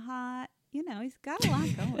kind of hot. You know, he's got a lot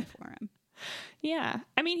going for him. Yeah,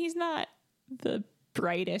 I mean, he's not the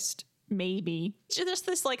brightest, maybe. Just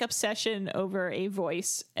this like obsession over a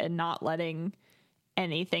voice and not letting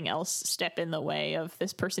anything else step in the way of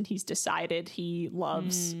this person he's decided he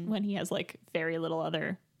loves when he has like very little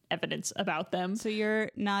other evidence about them. So you're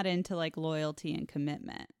not into like loyalty and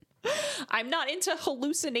commitment. I'm not into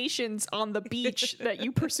hallucinations on the beach that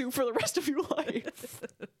you pursue for the rest of your life.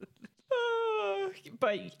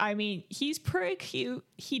 But I mean, he's pretty cute.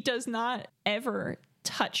 He does not ever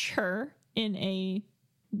touch her in a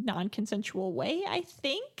non-consensual way, I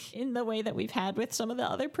think, in the way that we've had with some of the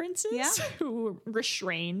other princes who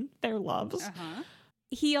restrain their loves.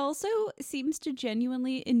 He also seems to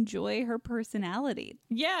genuinely enjoy her personality.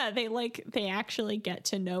 Yeah, they actually get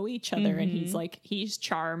to know each other and he's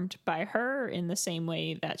charmed by her in the same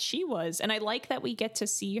way that she was. And I like that we get to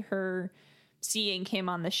see her seeing him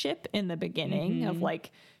on the ship in the beginning of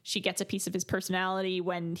like she gets a piece of his personality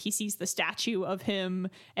when he sees the statue of him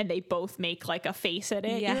and they both make like a face at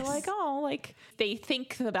it. Yes. You're like, oh, like they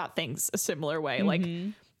think about things a similar way. Like,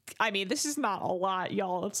 I mean, this is not a lot,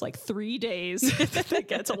 y'all. It's like 3 days that they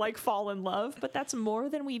get to like fall in love, but that's more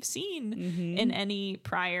than we've seen in any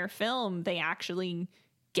prior film. They actually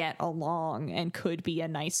get along and could be a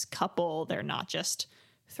nice couple. They're not just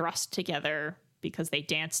thrust together because they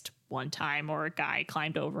danced one time or a guy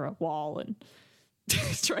climbed over a wall and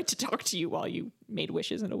tried to talk to you while you made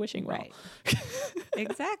wishes in a wishing well. Right.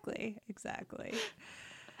 Exactly.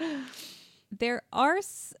 There are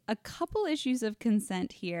a couple issues of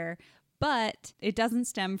consent here, but it doesn't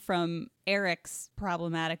stem from Eric's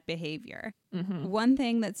problematic behavior. One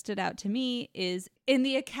thing that stood out to me is in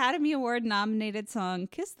the Academy Award nominated song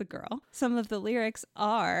Kiss the Girl, some of the lyrics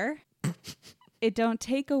are, "It don't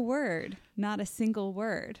take a word, not a single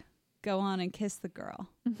word. Go on and kiss the girl.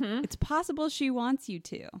 It's possible she wants you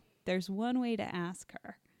to. There's one way to ask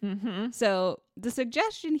her." So the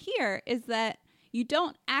suggestion here is that you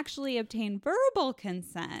don't actually obtain verbal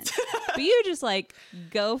consent, but you just like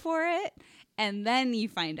go for it and then you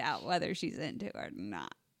find out whether she's into it or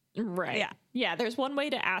not. Right. Yeah. There's one way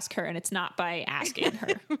to ask her and it's not by asking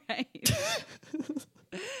her. Right.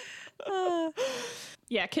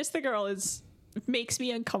 Yeah. Kiss the Girl makes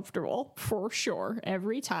me uncomfortable for sure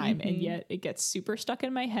every time. And yet it gets super stuck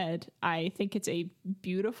in my head. I think it's a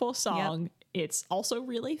beautiful song. Yep. It's also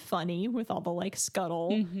really funny with all the like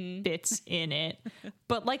scuttle bits in it.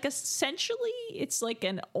 But like essentially it's like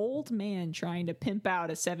an old man trying to pimp out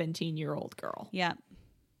a 17-year-old girl. Yeah.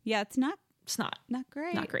 Yeah. It's not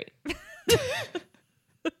great. Not great.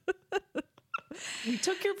 We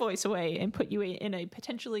took your voice away and put you in a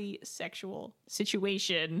potentially sexual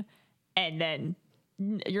situation, and then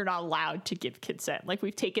you're not allowed to give consent. Like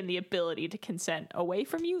we've taken the ability to consent away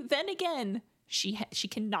from you. Then again, she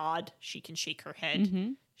can nod, she can shake her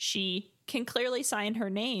head, she can clearly sign her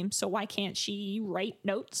name, so why can't she write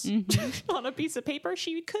notes on a piece of paper?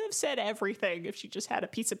 She could have said everything if she just had a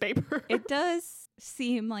piece of paper. It does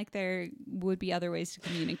seem like there would be other ways to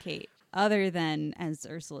communicate other than, as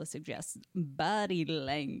Ursula suggests, body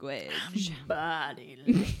language. Body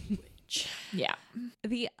language. Yeah.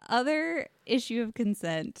 The other issue of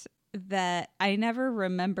consent that I never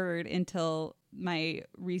remembered until my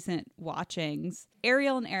recent watchings.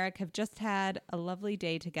 Ariel and Eric have just had a lovely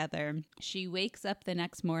day together. She wakes up the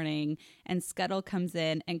next morning and Scuttle comes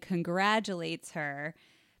in and congratulates her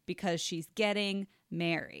because she's getting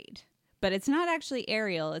married. But it's not actually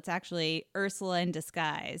Ariel, it's actually Ursula in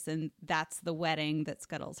disguise. And that's the wedding that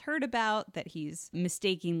Scuttle's heard about that he's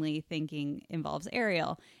mistakenly thinking involves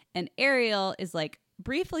Ariel. And Ariel is like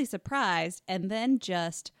briefly surprised and then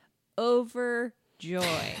just overjoyed.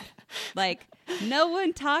 Like, no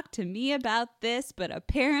one talked to me about this, but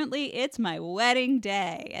apparently it's my wedding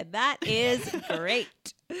day. And that is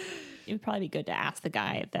great. It would probably be good to ask the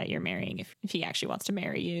guy that you're marrying if he actually wants to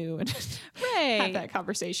marry you and Right. have that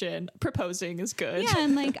conversation. Proposing is good. Yeah,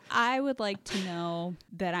 and like I would like to know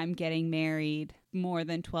that I'm getting married more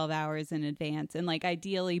than 12 hours in advance and like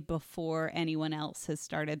ideally before anyone else has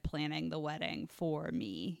started planning the wedding for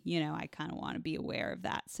me. You know, I kind of want to be aware of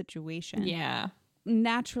that situation. Yeah.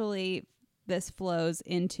 Naturally, this flows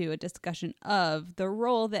into a discussion of the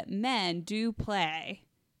role that men do play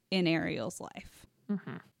in Ariel's life.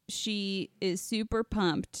 Mm-hmm. She is super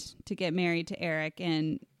pumped to get married to Eric,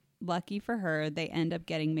 and lucky for her, they end up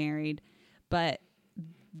getting married. But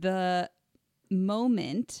the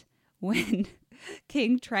moment when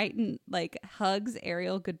King Triton like hugs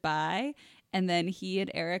Ariel goodbye, and then he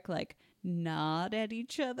and Eric like nod at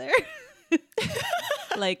each other.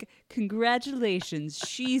 Like, congratulations,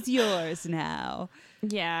 she's yours now.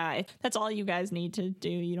 Yeah, that's all you guys need to do.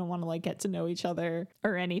 You don't want to like get to know each other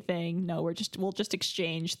or anything. No, we'll just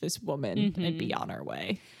exchange this woman and be on our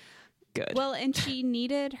way. Good. Well, and she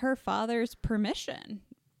needed her father's permission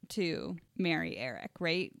to marry Eric,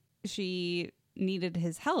 right? She needed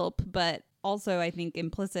his help, but also I think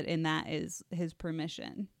implicit in that is his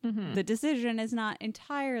permission. The decision is not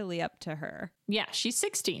entirely up to her. Yeah, she's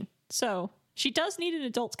 16, so she does need an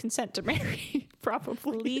adult's consent to marry,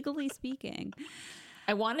 probably. Legally speaking.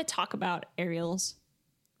 I want to talk about Ariel's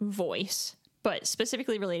voice, but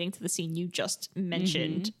specifically relating to the scene you just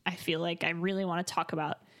mentioned. I feel like I really want to talk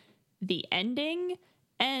about the ending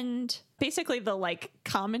and basically the like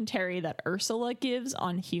commentary that Ursula gives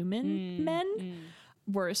on human men.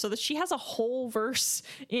 Where so that she has a whole verse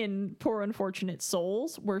in Poor Unfortunate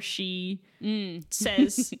Souls where she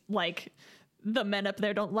says like the men up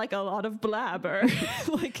there don't like a lot of blabber.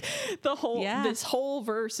 Like the whole this whole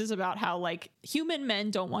verse is about how like human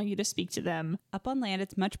men don't want you to speak to them. Up on land,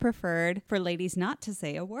 it's much preferred for ladies not to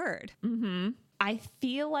say a word. I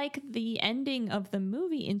feel like the ending of the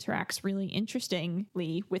movie interacts really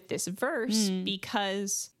interestingly with this verse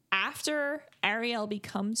because after Ariel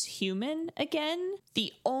becomes human again,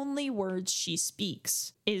 the only words she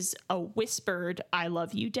speaks is a whispered, "I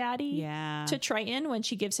love you, Daddy," to Triton when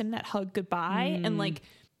she gives him that hug goodbye. And like,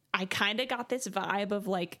 I kind of got this vibe of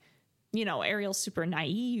like, you know, Ariel's super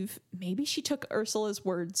naive. Maybe she took Ursula's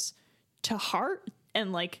words to heart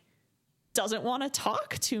and like doesn't want to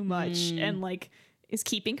talk too much and like is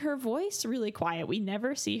keeping her voice really quiet. We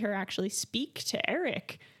never see her actually speak to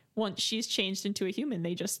Eric. Once she's changed into a human,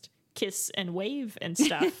 they just kiss and wave and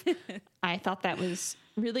stuff. I thought that was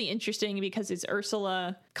really interesting because it's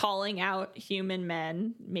Ursula calling out human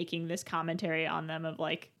men, making this commentary on them of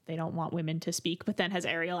like, they don't want women to speak, but then has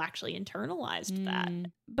Ariel actually internalized that?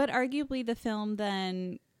 But arguably the film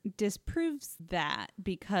then disproves that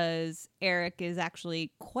because Eric is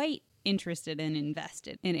actually quite interested and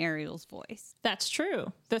invested in Ariel's voice. That's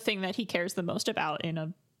true. The thing that he cares the most about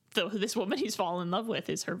in this woman he's fallen in love with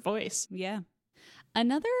is her voice. Yeah.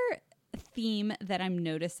 Another theme that I'm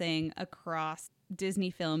noticing across Disney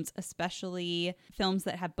films, especially films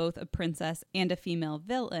that have both a princess and a female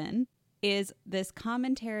villain, is this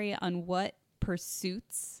commentary on what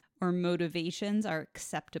pursuits or motivations are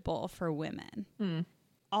acceptable for women.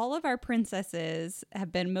 All of our princesses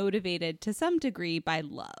have been motivated to some degree by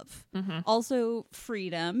love. Also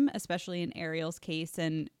freedom, especially in Ariel's case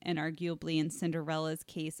and arguably in Cinderella's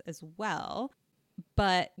case as well.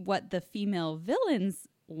 But what the female villains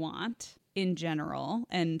want in general,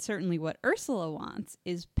 and certainly what Ursula wants,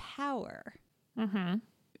 is power.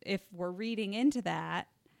 If we're reading into that,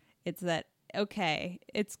 it's that, okay,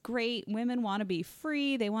 it's great. Women want to be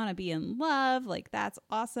free. They want to be in love. Like, that's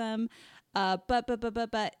awesome.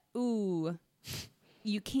 But, ooh,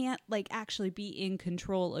 you can't like actually be in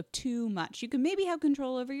control of too much. You can maybe have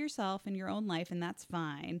control over yourself and your own life, and that's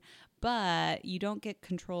fine, but you don't get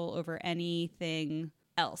control over anything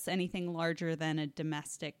else, anything larger than a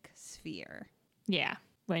domestic sphere. Yeah.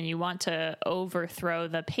 When you want to overthrow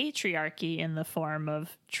the patriarchy in the form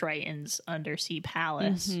of Triton's undersea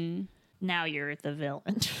palace, now you're the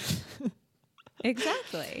villain.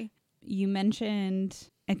 Exactly. You mentioned,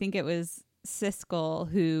 I think it was Siskel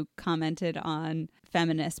who commented on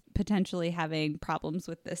feminists potentially having problems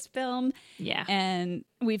with this film. Yeah. And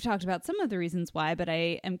we've talked about some of the reasons why, but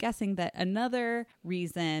I am guessing that another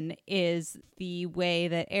reason is the way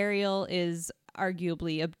that Ariel is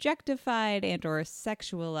arguably objectified and or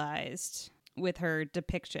sexualized with her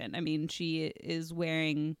depiction. I mean, she is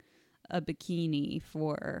wearing a bikini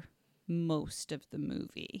for most of the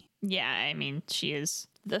movie. Yeah, I mean, she is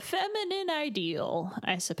the feminine ideal,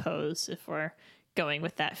 I suppose, if we're going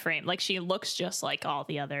with that frame. Like, she looks just like all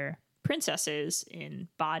the other princesses in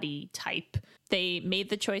body type. They made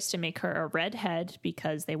the choice to make her a redhead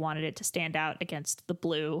because they wanted it to stand out against the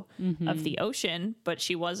blue of the ocean, but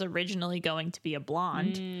she was originally going to be a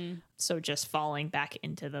blonde. So just falling back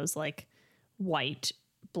into those like white,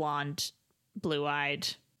 blonde, blue-eyed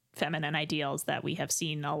feminine ideals that we have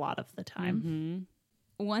seen a lot of the time.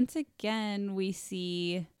 Once again, we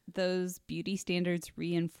see those beauty standards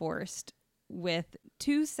reinforced with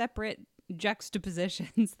two separate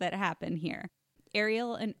juxtapositions that happen here.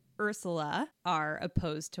 Ariel and Ursula are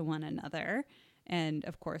opposed to one another. And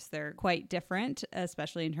of course, they're quite different,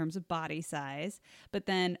 especially in terms of body size. But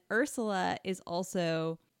then Ursula is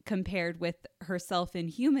also compared with herself in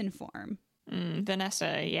human form.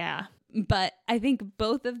 Vanessa, yeah. But I think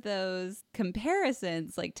both of those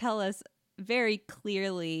comparisons like tell us very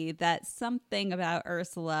clearly that something about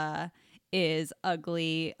Ursula is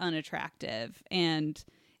ugly, unattractive. And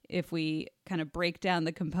if we kind of break down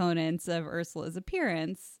the components of Ursula's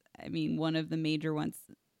appearance, I mean, one of the major ones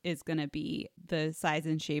is going to be the size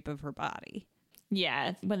and shape of her body.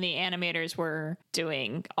 Yeah, when the animators were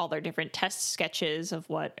doing all their different test sketches of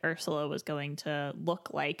what Ursula was going to look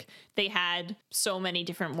like, they had so many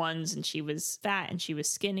different ones, and she was fat and she was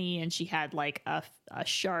skinny and she had like a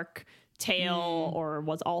shark tail or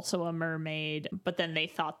was also a mermaid. But then they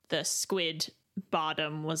thought the squid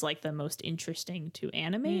bottom was like the most interesting to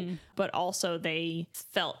animate. But also they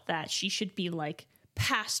felt that she should be like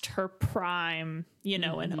past her prime, you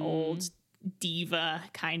know, an old diva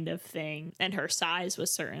kind of thing, and her size was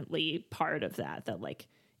certainly part of that like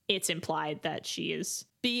it's implied that she is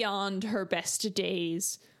beyond her best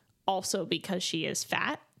days also because she is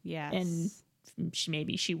fat. Yes. And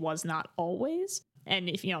she was not always. And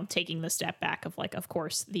if, you know, taking the step back of like, of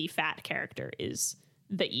course the fat character is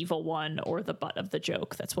the evil one or the butt of the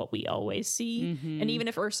joke. That's what we always see. And even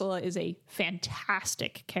if Ursula is a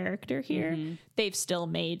fantastic character here, they've still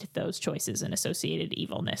made those choices and associated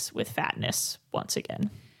evilness with fatness once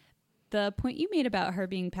again. The point you made about her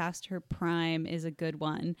being past her prime is a good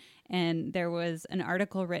one. And there was an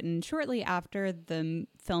article written shortly after the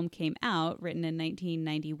film came out, written in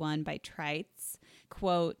 1991 by Trites.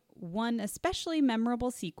 Quote, "One especially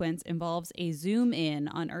memorable sequence involves a zoom in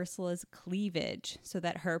on Ursula's cleavage so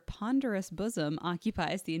that her ponderous bosom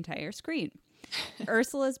occupies the entire screen.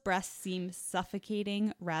 Ursula's breasts seem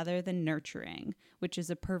suffocating rather than nurturing, which is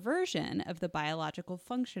a perversion of the biological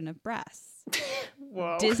function of breasts.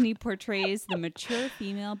 Whoa. Disney portrays the mature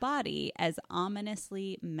female body as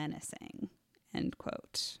ominously menacing." End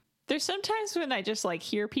quote. There's sometimes when I just like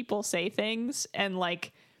hear people say things and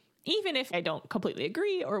like, even if I don't completely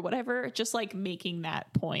agree or whatever, just like making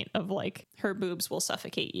that point of like her boobs will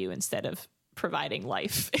suffocate you instead of providing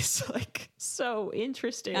life is like so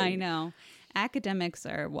interesting. I know. Academics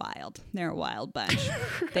are wild. They're a wild bunch.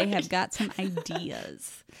 Right. They have got some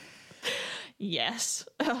ideas. Yes.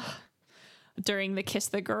 Ugh. During the Kiss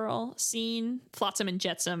the Girl scene, Flotsam and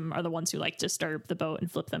Jetsam are the ones who like disturb the boat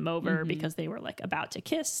and flip them over because they were like about to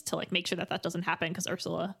kiss to like make sure that that doesn't happen because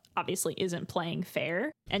Ursula obviously isn't playing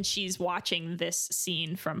fair. And she's watching this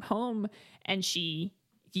scene from home and she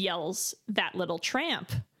yells "that little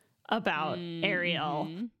tramp" about Ariel,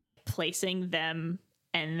 placing them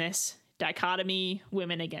in this dichotomy,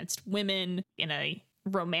 women against women, in a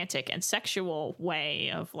romantic and sexual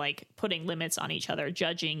way of like putting limits on each other,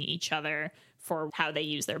 judging each other for how they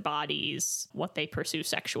use their bodies, what they pursue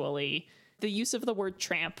sexually. The use of the word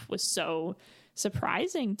tramp was so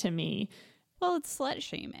surprising to me. Well, it's slut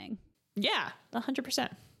shaming. Yeah,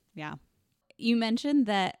 100%. Yeah. You mentioned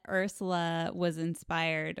that Ursula was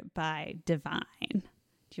inspired by Divine. Do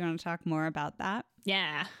you want to talk more about that?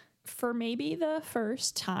 Yeah. for maybe the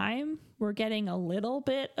first time, we're getting a little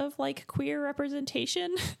bit of like queer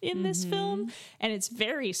representation in this film. And it's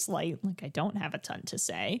very slight. Like, I don't have a ton to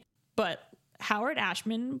say, but Howard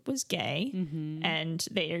Ashman was gay, and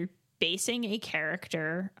they're basing a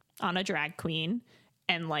character on a drag queen.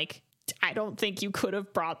 And like, I don't think you could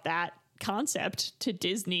have brought that concept to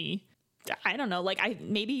Disney. I don't know. Like,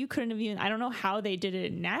 maybe you couldn't have even, I don't know how they did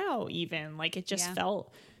it now even. Like, it just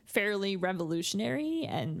felt fairly revolutionary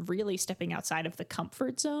and really stepping outside of the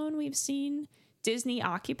comfort zone we've seen Disney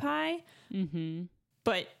occupy.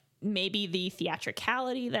 But maybe the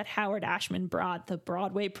theatricality that Howard Ashman brought, the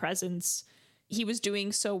Broadway presence, he was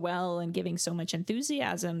doing so well and giving so much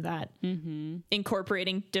enthusiasm that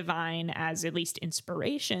incorporating Divine as at least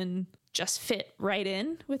inspiration just fit right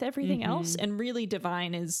in with everything else. And really,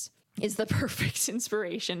 Divine is the perfect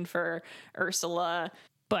inspiration for Ursula.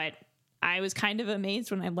 But I was kind of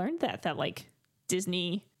amazed when I learned that like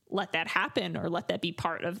Disney let that happen or let that be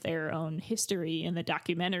part of their own history in the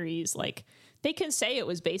documentaries. Like, they can say it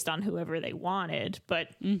was based on whoever they wanted, but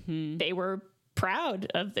they were proud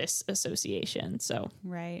of this association. So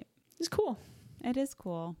it's cool. It is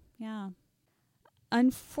cool. Yeah.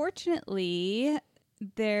 Unfortunately,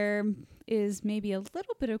 there is maybe a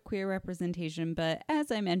little bit of queer representation, but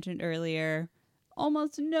as I mentioned earlier,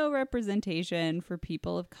 almost no representation for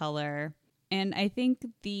people of color. And I think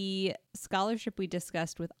the scholarship we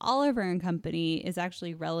discussed with Oliver and Company is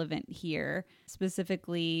actually relevant here.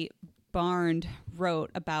 Specifically, Barnd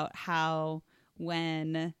wrote about how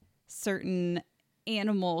when certain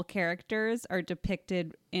animal characters are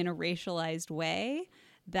depicted in a racialized way,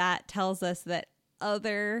 that tells us that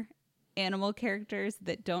other animal characters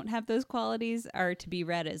that don't have those qualities are to be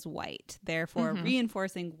read as white, therefore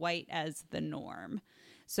reinforcing white as the norm.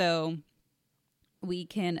 So we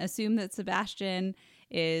can assume that Sebastian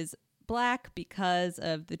is Black because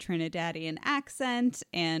of the Trinidadian accent,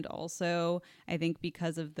 and also I think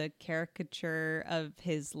because of the caricature of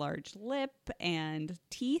his large lip and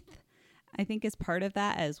teeth, I think is part of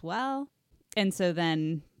that as well. And so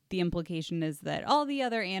then the implication is that all the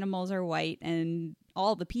other animals are white and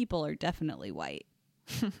all the people are definitely white.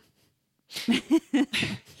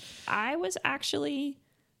 I was actually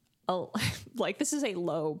like, this is a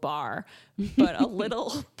low bar, but a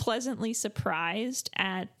little pleasantly surprised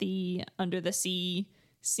at the Under the Sea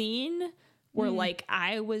scene where like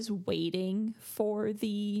I was waiting for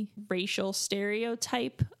the racial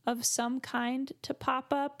stereotype of some kind to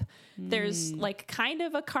pop up. There's like kind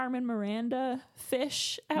of a Carmen Miranda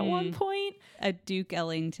fish at one point. A Duke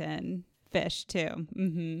Ellington fish too.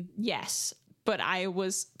 Yes, but I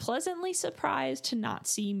was pleasantly surprised to not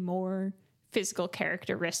see more physical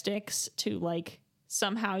characteristics to like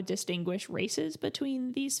somehow distinguish races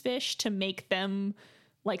between these fish to make them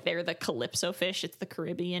like they're the Calypso fish. It's the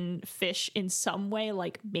Caribbean fish in some way,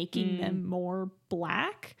 like making them more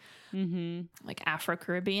Black, like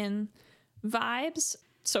Afro-Caribbean vibes.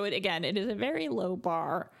 So it is a very low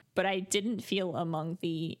bar, but I didn't feel among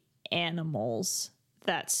the animals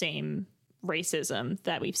that same racism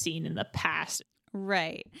that we've seen in the past.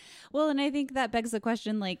 Right. Well, and I think that begs the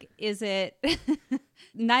question, like, is it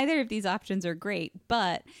neither of these options are great,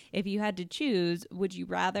 but if you had to choose, would you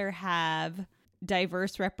rather have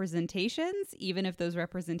diverse representations, even if those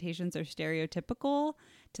representations are stereotypical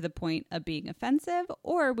to the point of being offensive,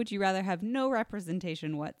 or would you rather have no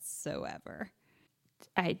representation whatsoever?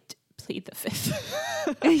 I'd plead the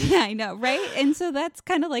fifth. Yeah, I know, right? And so that's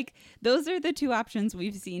kind of like, those are the two options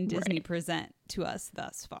we've seen Disney present to us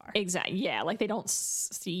thus far. Exactly. Yeah, like they don't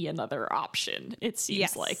see another option, it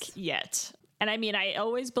seems like, yet. And I mean, I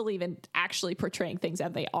always believe in actually portraying things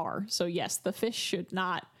as they are. So yes, the fish should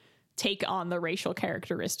not take on the racial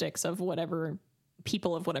characteristics of whatever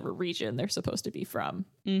people of whatever region they're supposed to be from.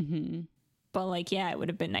 But like, yeah, it would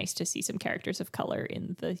have been nice to see some characters of color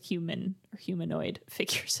in the human or humanoid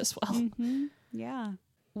figures as well. Yeah.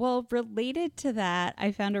 Well, related to that,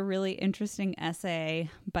 I found a really interesting essay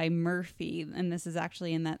by Murphy, and this is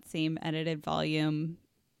actually in that same edited volume,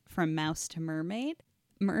 From Mouse to Mermaid.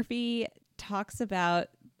 Murphy talks about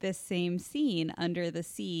this same scene, Under the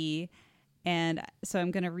Sea, and so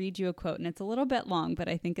I'm going to read you a quote, and it's a little bit long, but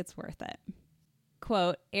I think it's worth it.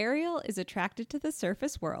 Quote, Ariel is attracted to the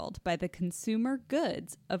surface world by the consumer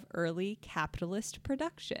goods of early capitalist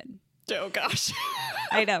production. Oh, gosh.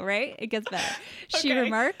 I know, right? It gets better. She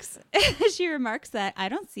remarks that I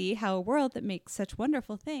don't see how a world that makes such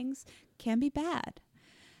wonderful things can be bad.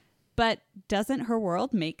 But doesn't her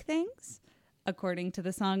world make things? According to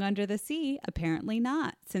the song Under the Sea, apparently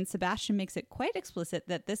not, since Sebastian makes it quite explicit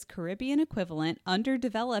that this Caribbean equivalent,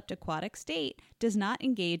 underdeveloped aquatic state does not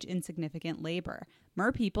engage in significant labor,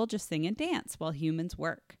 Mer people just sing and dance while humans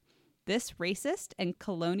work. This racist and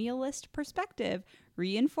colonialist perspective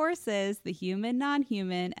reinforces the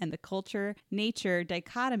human-non-human and the culture-nature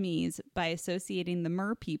dichotomies by associating the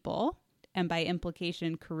Mer people, and by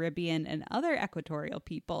implication Caribbean and other equatorial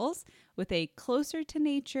peoples, with a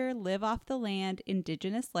closer-to-nature, live-off-the-land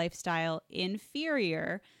indigenous lifestyle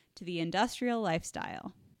inferior to the industrial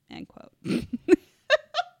lifestyle. End quote.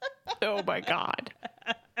 Oh my God.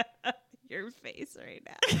 Your face right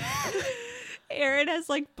now. Erin has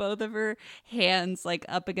like both of her hands like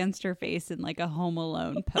up against her face in like a Home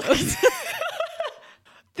Alone pose.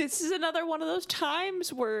 This is another one of those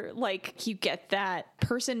times where like you get that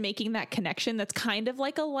person making that connection that's kind of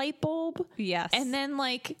like a light bulb. Yes. And then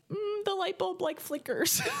like the light bulb like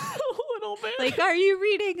flickers a little bit. Like, are you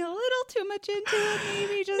reading a little too much into it?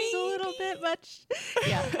 Maybe just a little bit much.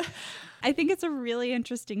 Yeah. I think it's a really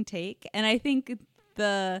interesting take. And I think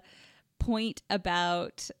the point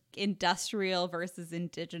about industrial versus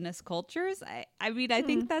indigenous cultures, I mean, I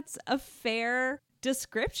think that's a fair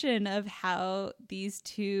description of how these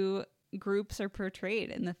two groups are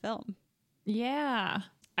portrayed in the film. Yeah.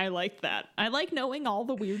 I like that. I like knowing all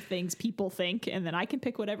the weird things people think, and then I can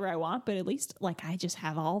pick whatever I want, but at least like I just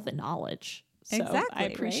have all the knowledge. So Exactly, I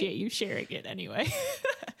appreciate you sharing it anyway.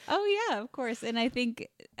 Oh, yeah, of course. And I think,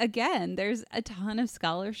 again, there's a ton of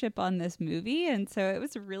scholarship on this movie. And so it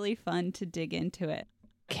was really fun to dig into it.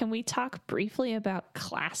 Can we talk briefly about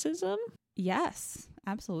classism? Yes,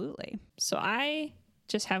 absolutely. So I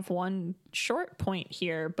just have one short point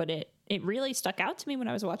here, but it really stuck out to me when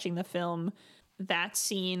I was watching the film. That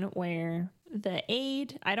scene where the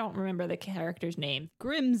aide, I don't remember the character's name.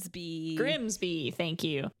 Grimsby, thank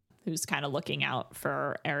you. Who's kind of looking out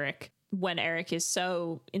for Eric when Eric is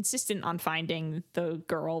so insistent on finding the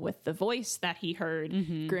girl with the voice that he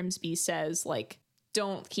heard. Grimsby says, like,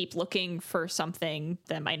 don't keep looking for something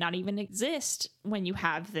that might not even exist when you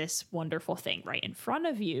have this wonderful thing right in front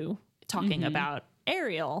of you, talking about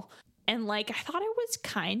Ariel. And like, I thought it was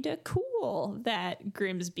kind of cool that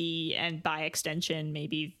Grimsby, and by extension,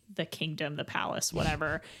 maybe the kingdom, the palace,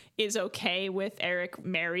 whatever, is okay with Eric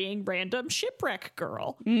marrying random shipwreck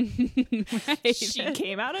girl. Right. She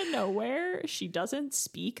came out of nowhere. She doesn't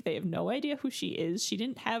speak. They have no idea who she is. She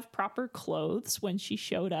didn't have proper clothes when she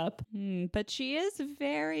showed up. But she is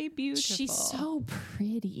very beautiful. She's so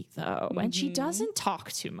pretty, though. And she doesn't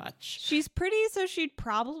talk too much. She's pretty, so she'd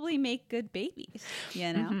probably make good babies,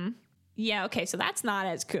 you know? Yeah, okay, so that's not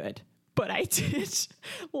as good. But I did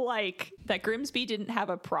like that Grimsby didn't have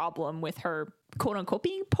a problem with her, quote unquote,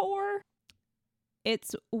 being poor.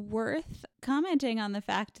 It's worth commenting on the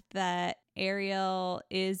fact that Ariel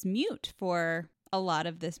is mute for a lot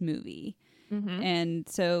of this movie. And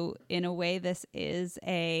so in a way, this is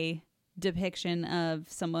a depiction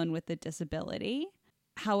of someone with a disability.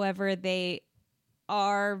 However, they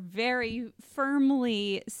are very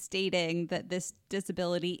firmly stating that this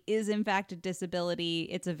disability is in fact a disability.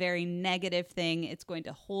 It's a very negative thing. It's going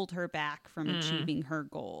to hold her back from achieving her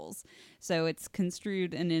goals. So it's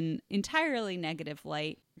construed in an entirely negative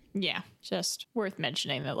light. Yeah, just worth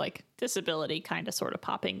mentioning that, like, disability kind of sort of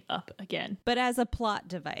popping up again. But as a plot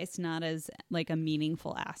device, not as like a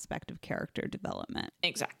meaningful aspect of character development.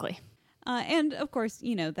 Exactly. And of course,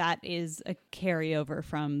 you know, that is a carryover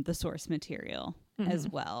from the source material as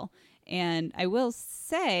well. And I will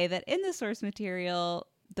say that in the source material,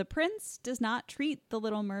 the prince does not treat the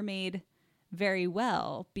Little Mermaid very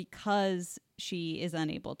well because she is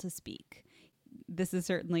unable to speak. This is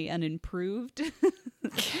certainly an improved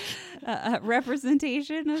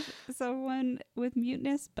representation of someone with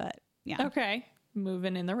muteness, but yeah. Okay.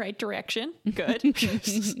 Moving in the right direction. Good.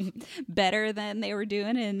 Better than they were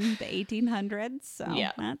doing in the 1800s. So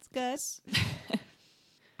yeah, that's good.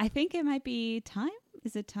 I think it might be time.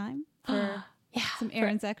 Is it time for some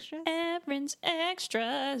Erin's Extras? Erin's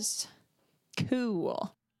Extras.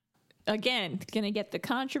 Cool. Again, gonna get the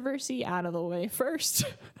controversy out of the way first.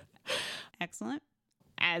 Excellent.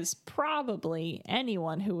 As probably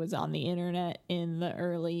anyone who was on the internet in the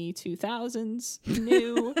early 2000s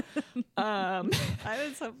knew. I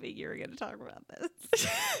was hoping you were going to talk about this.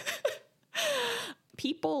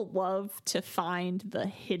 People love to find the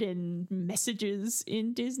hidden messages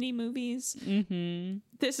in Disney movies.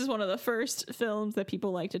 This is one of the first films that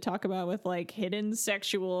people like to talk about with like hidden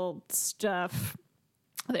sexual stuff.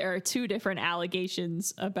 There are two different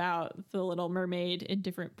allegations about The Little Mermaid in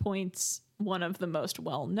different points. One of the most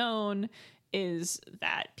well-known is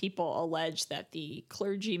that people allege that the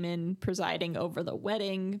clergyman presiding over the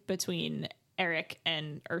wedding between Eric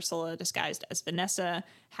and Ursula, disguised as Vanessa,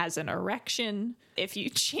 has an erection. If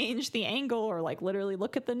you change the angle or like literally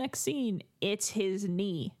look at the next scene, it's his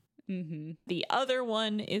knee. Mm-hmm. The other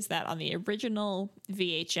one is that on the original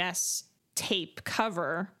VHS tape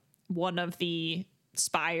cover, one of the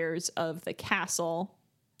spires of the castle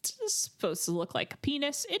is supposed to look like a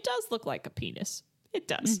penis. It does look like a penis. It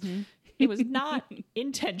does. Mm-hmm. It was not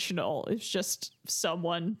intentional. It's just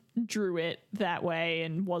someone drew it that way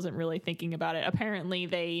and wasn't really thinking about it. Apparently,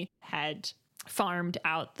 they had farmed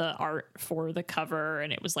out the art for the cover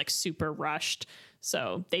and it was like super rushed.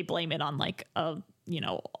 So they blame it on like a,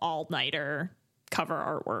 all-nighter cover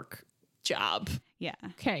artwork job. Yeah.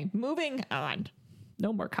 Okay, moving on.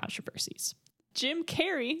 No more controversies. Jim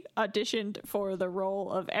Carrey auditioned for the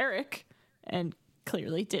role of Eric and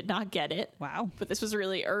clearly did not get it. Wow. But this was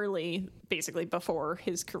really early, basically before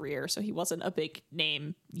his career, so he wasn't a big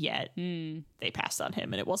name yet. They passed on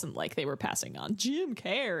him, and it wasn't like they were passing on Jim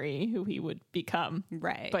Carrey, who he would become.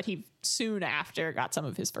 Right. But he soon after got some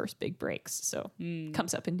of his first big breaks, so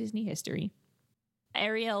comes up in Disney history.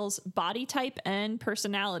 Ariel's body type and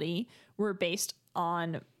personality were based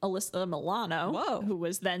on Alyssa Milano, Whoa. who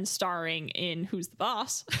was then starring in Who's the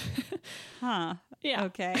Boss? Huh. Yeah.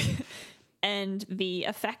 Okay. And the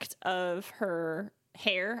effect of her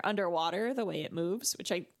hair underwater, the way it moves,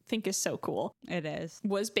 which I think is so cool, It is.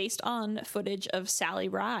 was based on footage of Sally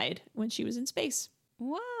Ride when she was in space.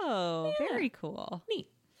 Whoa. Yeah. Very cool. Neat.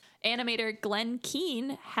 Animator Glenn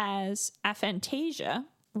Keane has aphantasia,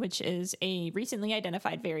 which is a recently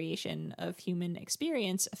identified variation of human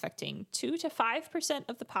experience affecting 2 to 5%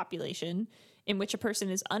 of the population, in which a person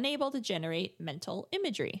is unable to generate mental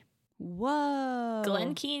imagery. Whoa.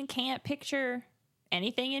 Glenn Keane can't picture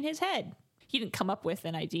anything in his head. He didn't come up with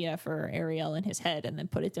an idea for Ariel in his head and then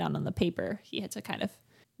put it down on the paper. He had to kind of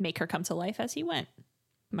make her come to life as he went.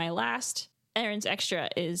 My last Aaron's Extra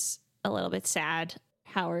is a little bit sad.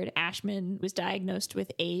 Howard Ashman was diagnosed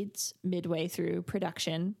with AIDS midway through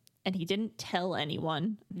production, and he didn't tell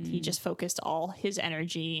anyone. He just focused all his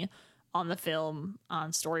energy on the film,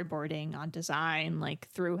 on storyboarding, on design, like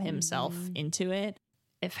threw himself into it.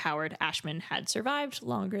 If Howard Ashman had survived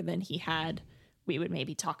longer than he had, we would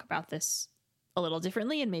maybe talk about this a little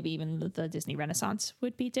differently, and maybe even the Disney Renaissance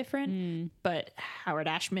would be different. But Howard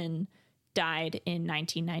Ashman died in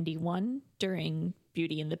 1991 during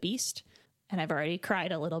Beauty and the Beast. And I've already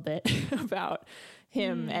cried a little bit about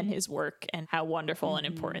him and his work and how wonderful and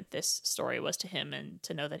important this story was to him. And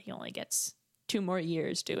to know that he only gets 2 more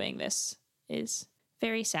years doing this is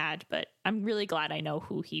very sad. But I'm really glad I know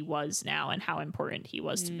who he was now and how important he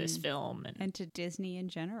was to this film. And to Disney in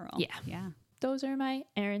general. Yeah. Yeah. Those are my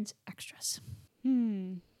Aaron's Extras.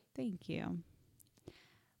 Thank you.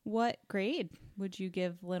 What grade would you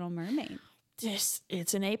give Little Mermaid?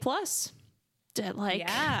 It's an A+.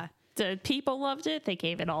 Yeah. The people loved it. They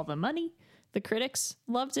gave it all the money. The critics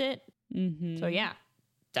loved it. So yeah,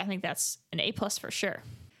 I think that's an A+ for sure.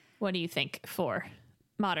 What do you think for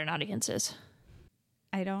modern audiences?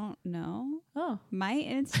 I don't know. Oh, My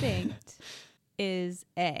instinct is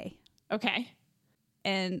A. okay.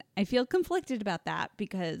 And I feel conflicted about that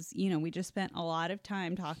because, we just spent a lot of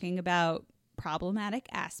time talking about problematic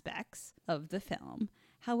aspects of the film.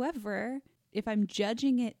 However, if I'm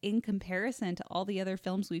judging it in comparison to all the other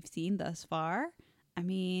films we've seen thus far, I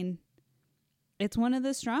mean, it's one of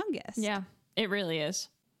the strongest. Yeah, it really is.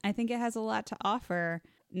 I think it has a lot to offer,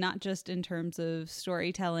 not just in terms of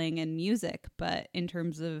storytelling and music, but in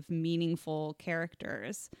terms of meaningful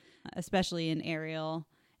characters, especially in Ariel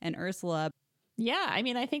and Ursula. Yeah, I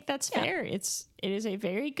mean, I think that's fair. It is a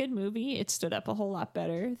very good movie. It stood up a whole lot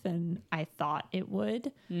better than I thought it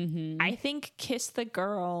would. I think Kiss the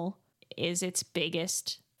Girl is its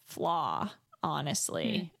biggest flaw,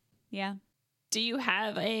 honestly. Yeah. Do you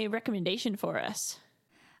have a recommendation for us?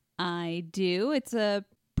 I do. It's a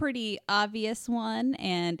pretty obvious one,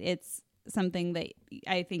 and it's something that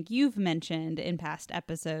I think you've mentioned in past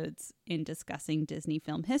episodes in discussing Disney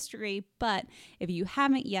film history. But if you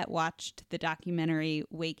haven't yet watched the documentary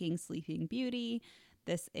Waking Sleeping Beauty,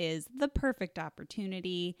 this is the perfect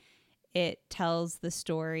opportunity. It tells the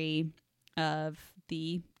story of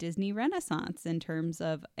the Disney Renaissance in terms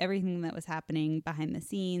of everything that was happening behind the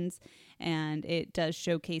scenes. And it does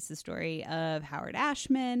showcase the story of Howard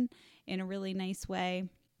Ashman in a really nice way.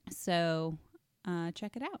 So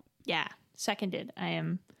check it out. Yeah, seconded. I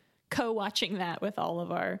am co-watching that with all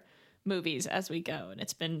of our movies as we go, and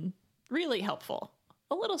it's been really helpful.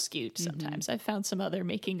 A little skewed sometimes. I've found some other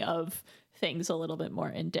making of things a little bit more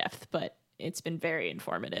in depth, but it's been very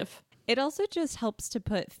informative. It also just helps to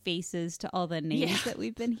put faces to all the names that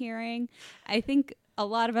we've been hearing. I think a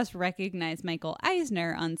lot of us recognize Michael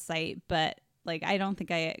Eisner on sight, but like I don't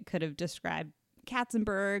think I could have described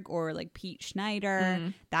Katzenberg or like Pete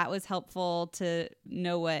Schneider. That was helpful to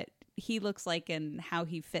know what he looks like and how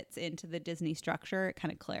he fits into the Disney structure. It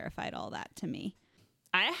kind of clarified all that to me.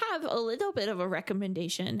 I have a little bit of a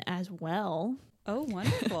recommendation as well. Oh,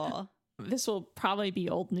 wonderful. This will probably be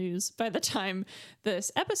old news by the time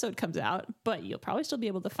this episode comes out, but you'll probably still be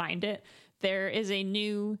able to find it. There is a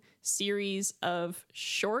new series of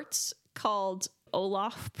shorts called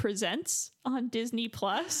Olaf Presents on Disney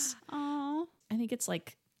Plus. Oh, I think it's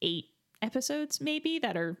like 8 episodes maybe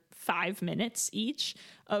that are 5 minutes each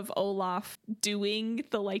of Olaf doing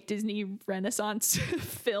the like Disney Renaissance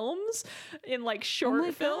films in like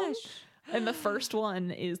short films. And the first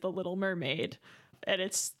one is The Little Mermaid, and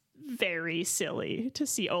it's very silly to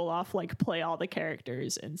see Olaf like play all the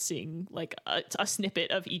characters and sing like a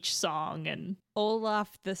snippet of each song. And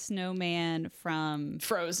Olaf the snowman from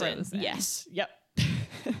Frozen. Yes. Yep.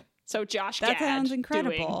 So Josh that Gad sounds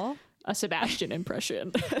incredible. Doing a Sebastian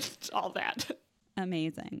impression. All that.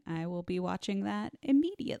 Amazing. I will be watching that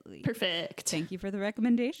immediately. Perfect. Thank you for the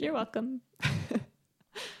recommendation. You're welcome.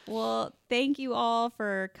 Well, thank you all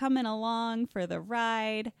for coming along for the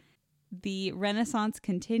ride. The Renaissance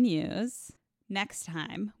continues next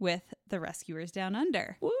time with The Rescuers Down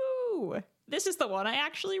Under. Woo! This is the one I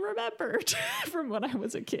actually remembered from when I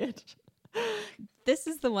was a kid. This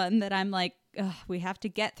is the one that I'm like, we have to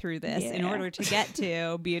get through this in order to get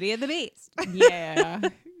to Beauty and the Beast. Yeah,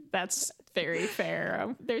 that's very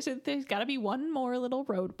fair. There's got to be one more little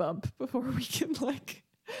road bump before we can like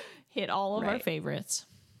hit all of our favorites.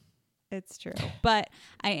 It's true. But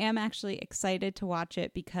I am actually excited to watch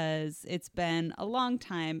it because it's been a long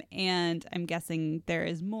time and I'm guessing there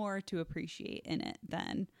is more to appreciate in it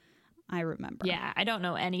than I remember. Yeah, I don't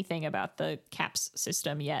know anything about the CAPS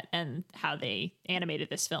system yet and how they animated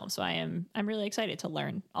this film. So I'm really excited to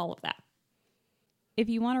learn all of that. If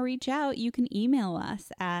you want to reach out, you can email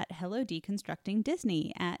us at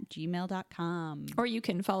hellodeconstructingdisney@gmail.com. Or you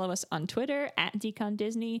can follow us on Twitter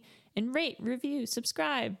 @DeconDisney and rate, review,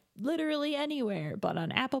 subscribe, literally anywhere. But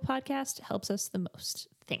on Apple Podcast helps us the most.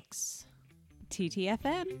 Thanks.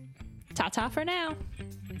 TTFN. Ta-ta for now.